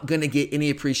not going to get any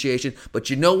appreciation. But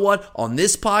you know what? On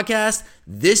this podcast,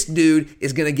 this dude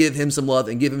is going to give him some love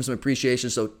and give him some appreciation.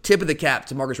 So tip of the cap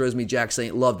to Marcus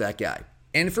Rosemy-Jacksaint. Love that guy.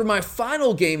 And for my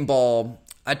final game ball,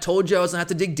 I told you I was going to have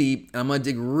to dig deep, and I'm going to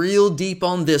dig real deep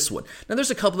on this one. Now,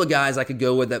 there's a couple of guys I could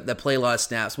go with that play a lot of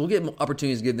snaps. We'll get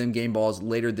opportunities to give them game balls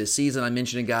later this season. I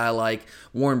mentioned a guy like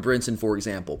Warren Brinson, for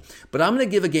example. But I'm going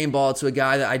to give a game ball to a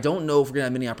guy that I don't know if we're going to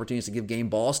have many opportunities to give game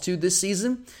balls to this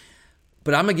season,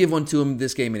 but I'm going to give one to him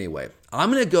this game anyway.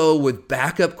 I'm going to go with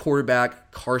backup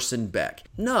quarterback Carson Beck.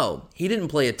 No, he didn't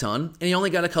play a ton, and he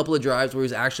only got a couple of drives where he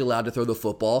was actually allowed to throw the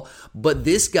football. But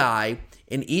this guy,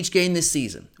 in each game this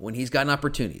season, when he's gotten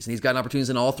opportunities, and he's gotten opportunities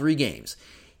in all 3 games,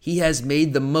 he has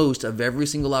made the most of every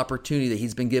single opportunity that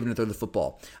he's been given to throw the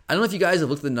football. I don't know if you guys have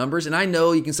looked at the numbers, and I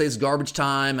know you can say it's garbage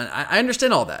time, and I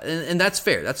understand all that, and that's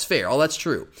fair. That's fair. All that's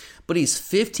true. But he's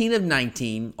 15 of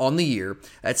 19 on the year.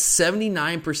 That's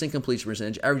 79% completion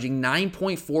percentage, averaging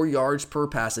 9.4 yards per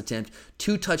pass attempt,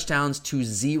 2 touchdowns to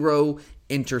 0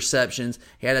 interceptions.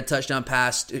 He had a touchdown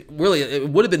pass. Really, it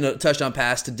would have been a touchdown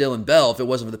pass to Dylan Bell if it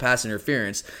wasn't for the pass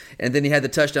interference. And then he had the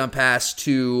touchdown pass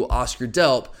to Oscar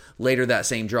Delp later that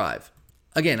same drive.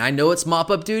 Again, I know it's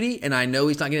mop-up duty, and I know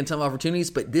he's not getting a ton of opportunities,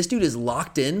 but this dude is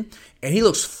locked in, and he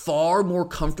looks far more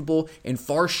comfortable and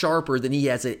far sharper than he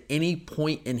has at any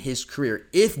point in his career.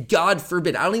 If, God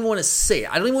forbid, I don't even want to say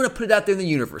it, I don't even want to put it out there in the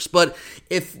universe, but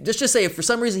if, just say, if for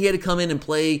some reason he had to come in and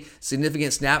play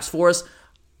significant snaps for us,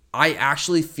 I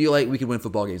actually feel like we could win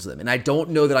football games with him. And I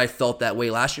don't know that I felt that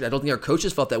way last year. I don't think our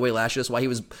coaches felt that way last year. That's why he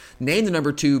was named the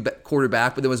number 2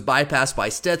 quarterback, but then was bypassed by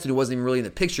Stetson, who wasn't even really in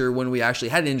the picture when we actually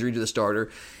had an injury to the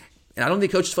starter. And I don't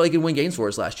think coaches felt he could win games for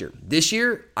us last year. This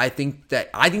year, I think that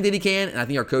he can, and I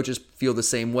think our coaches feel the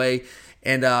same way.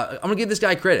 And I'm going to give this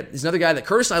guy credit. He's another guy that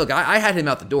Curtis and I, look, I had him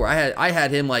out the door. I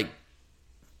had him like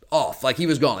off, like he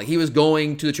was gone. Like he was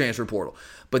going to the transfer portal.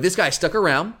 But this guy stuck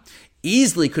around.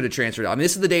 easily could have transferred out. I mean,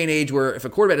 this is the day and age where if a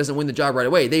quarterback doesn't win the job right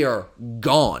away, they are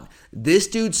gone. This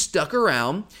dude stuck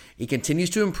around. He continues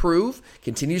to improve,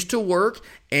 continues to work,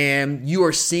 and you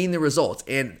are seeing the results.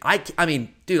 And I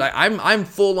mean, dude, I'm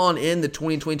full on in the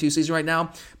 2022 season right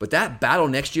now, but that battle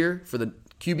next year for the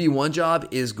QB1 job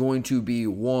is going to be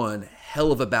one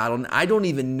hell of a battle, and I don't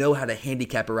even know how to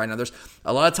handicap it right now. There's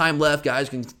a lot of time left. Guys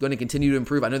are going to continue to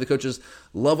improve. I know the coaches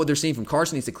love what they're seeing from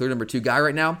Carson. He's the clear number 2 guy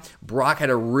right now. Brock had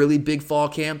a really big fall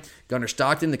camp. Gunnar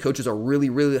Stockton, the coaches are really,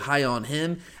 really high on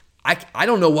him. I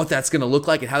don't know what that's going to look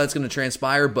like and how that's going to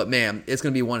transpire, but man, it's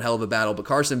going to be one hell of a battle. But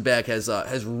Carson Beck has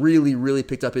really, really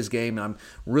picked up his game, and I'm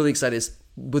really excited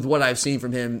with what I've seen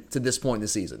from him to this point in the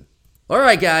season. All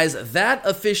right, guys, that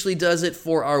officially does it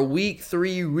for our Week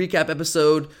 3 recap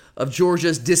episode of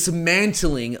Georgia's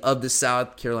dismantling of the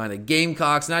South Carolina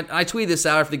Gamecocks. And I tweeted this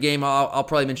out after the game. I'll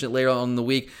probably mention it later on in the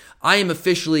week. I am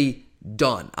officially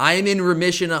done. I am in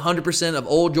remission 100% of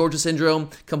old Georgia syndrome,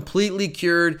 completely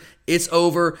cured. It's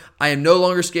over. I am no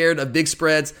longer scared of big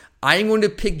spreads. I am going to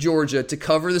pick Georgia to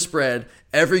cover the spread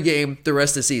every game the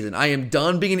rest of the season. I am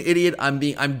done being an idiot. I'm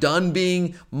done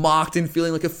being mocked and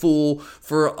feeling like a fool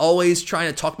for always trying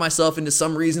to talk myself into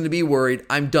some reason to be worried.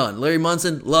 I'm done. Larry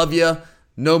Munson, love ya.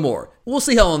 No more. We'll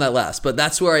see how long that lasts, but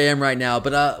that's where I am right now.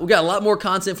 But we got a lot more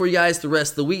content for you guys the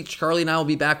rest of the week. Charlie and I will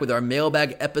be back with our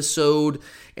mailbag episode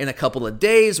in a couple of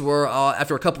days, where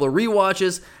after a couple of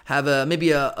rewatches, have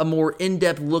maybe a more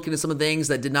in-depth look into some of the things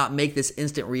that did not make this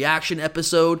instant reaction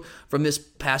episode from this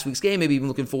past week's game. Maybe even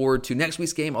looking forward to next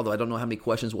week's game, although I don't know how many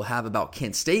questions we'll have about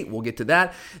Kent State. We'll get to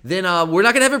that. Then we're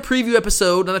not going to have a preview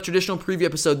episode, not a traditional preview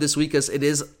episode this week, because it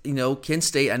is, Kent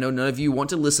State. I know none of you want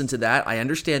to listen to that. I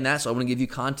understand that, so I want to give you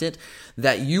content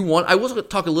that you want. I will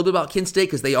talk a little bit about Kent State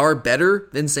because they are better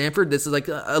than Samford. This is like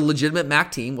a legitimate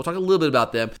MAC team. We'll talk a little bit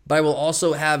about them, but I will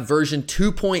also have version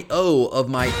 2.0 of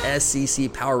my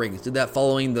SEC Power Rankings. Did that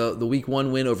following the Week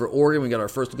 1 win over Oregon. We got our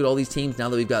first look at all these teams. Now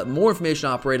that we've got more information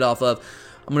to operate off of,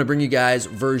 I'm going to bring you guys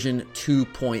version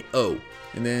 2.0.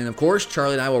 And then, of course,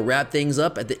 Charlie and I will wrap things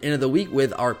up at the end of the week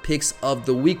with our picks of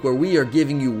the week, where we are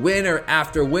giving you winner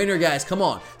after winner. Guys, come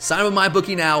on. Sign up with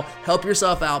MyBookie now. Help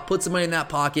yourself out. Put some money in that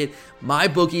pocket.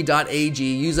 MyBookie.ag.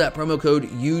 Use that promo code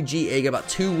UGA. You got about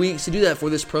 2 weeks to do that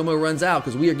before this promo runs out,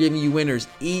 because we are giving you winners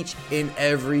each and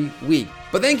every week.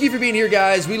 But thank you for being here,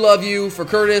 guys. We love you. For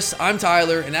Curtis, I'm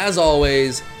Tyler. And as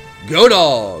always, go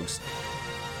Dogs.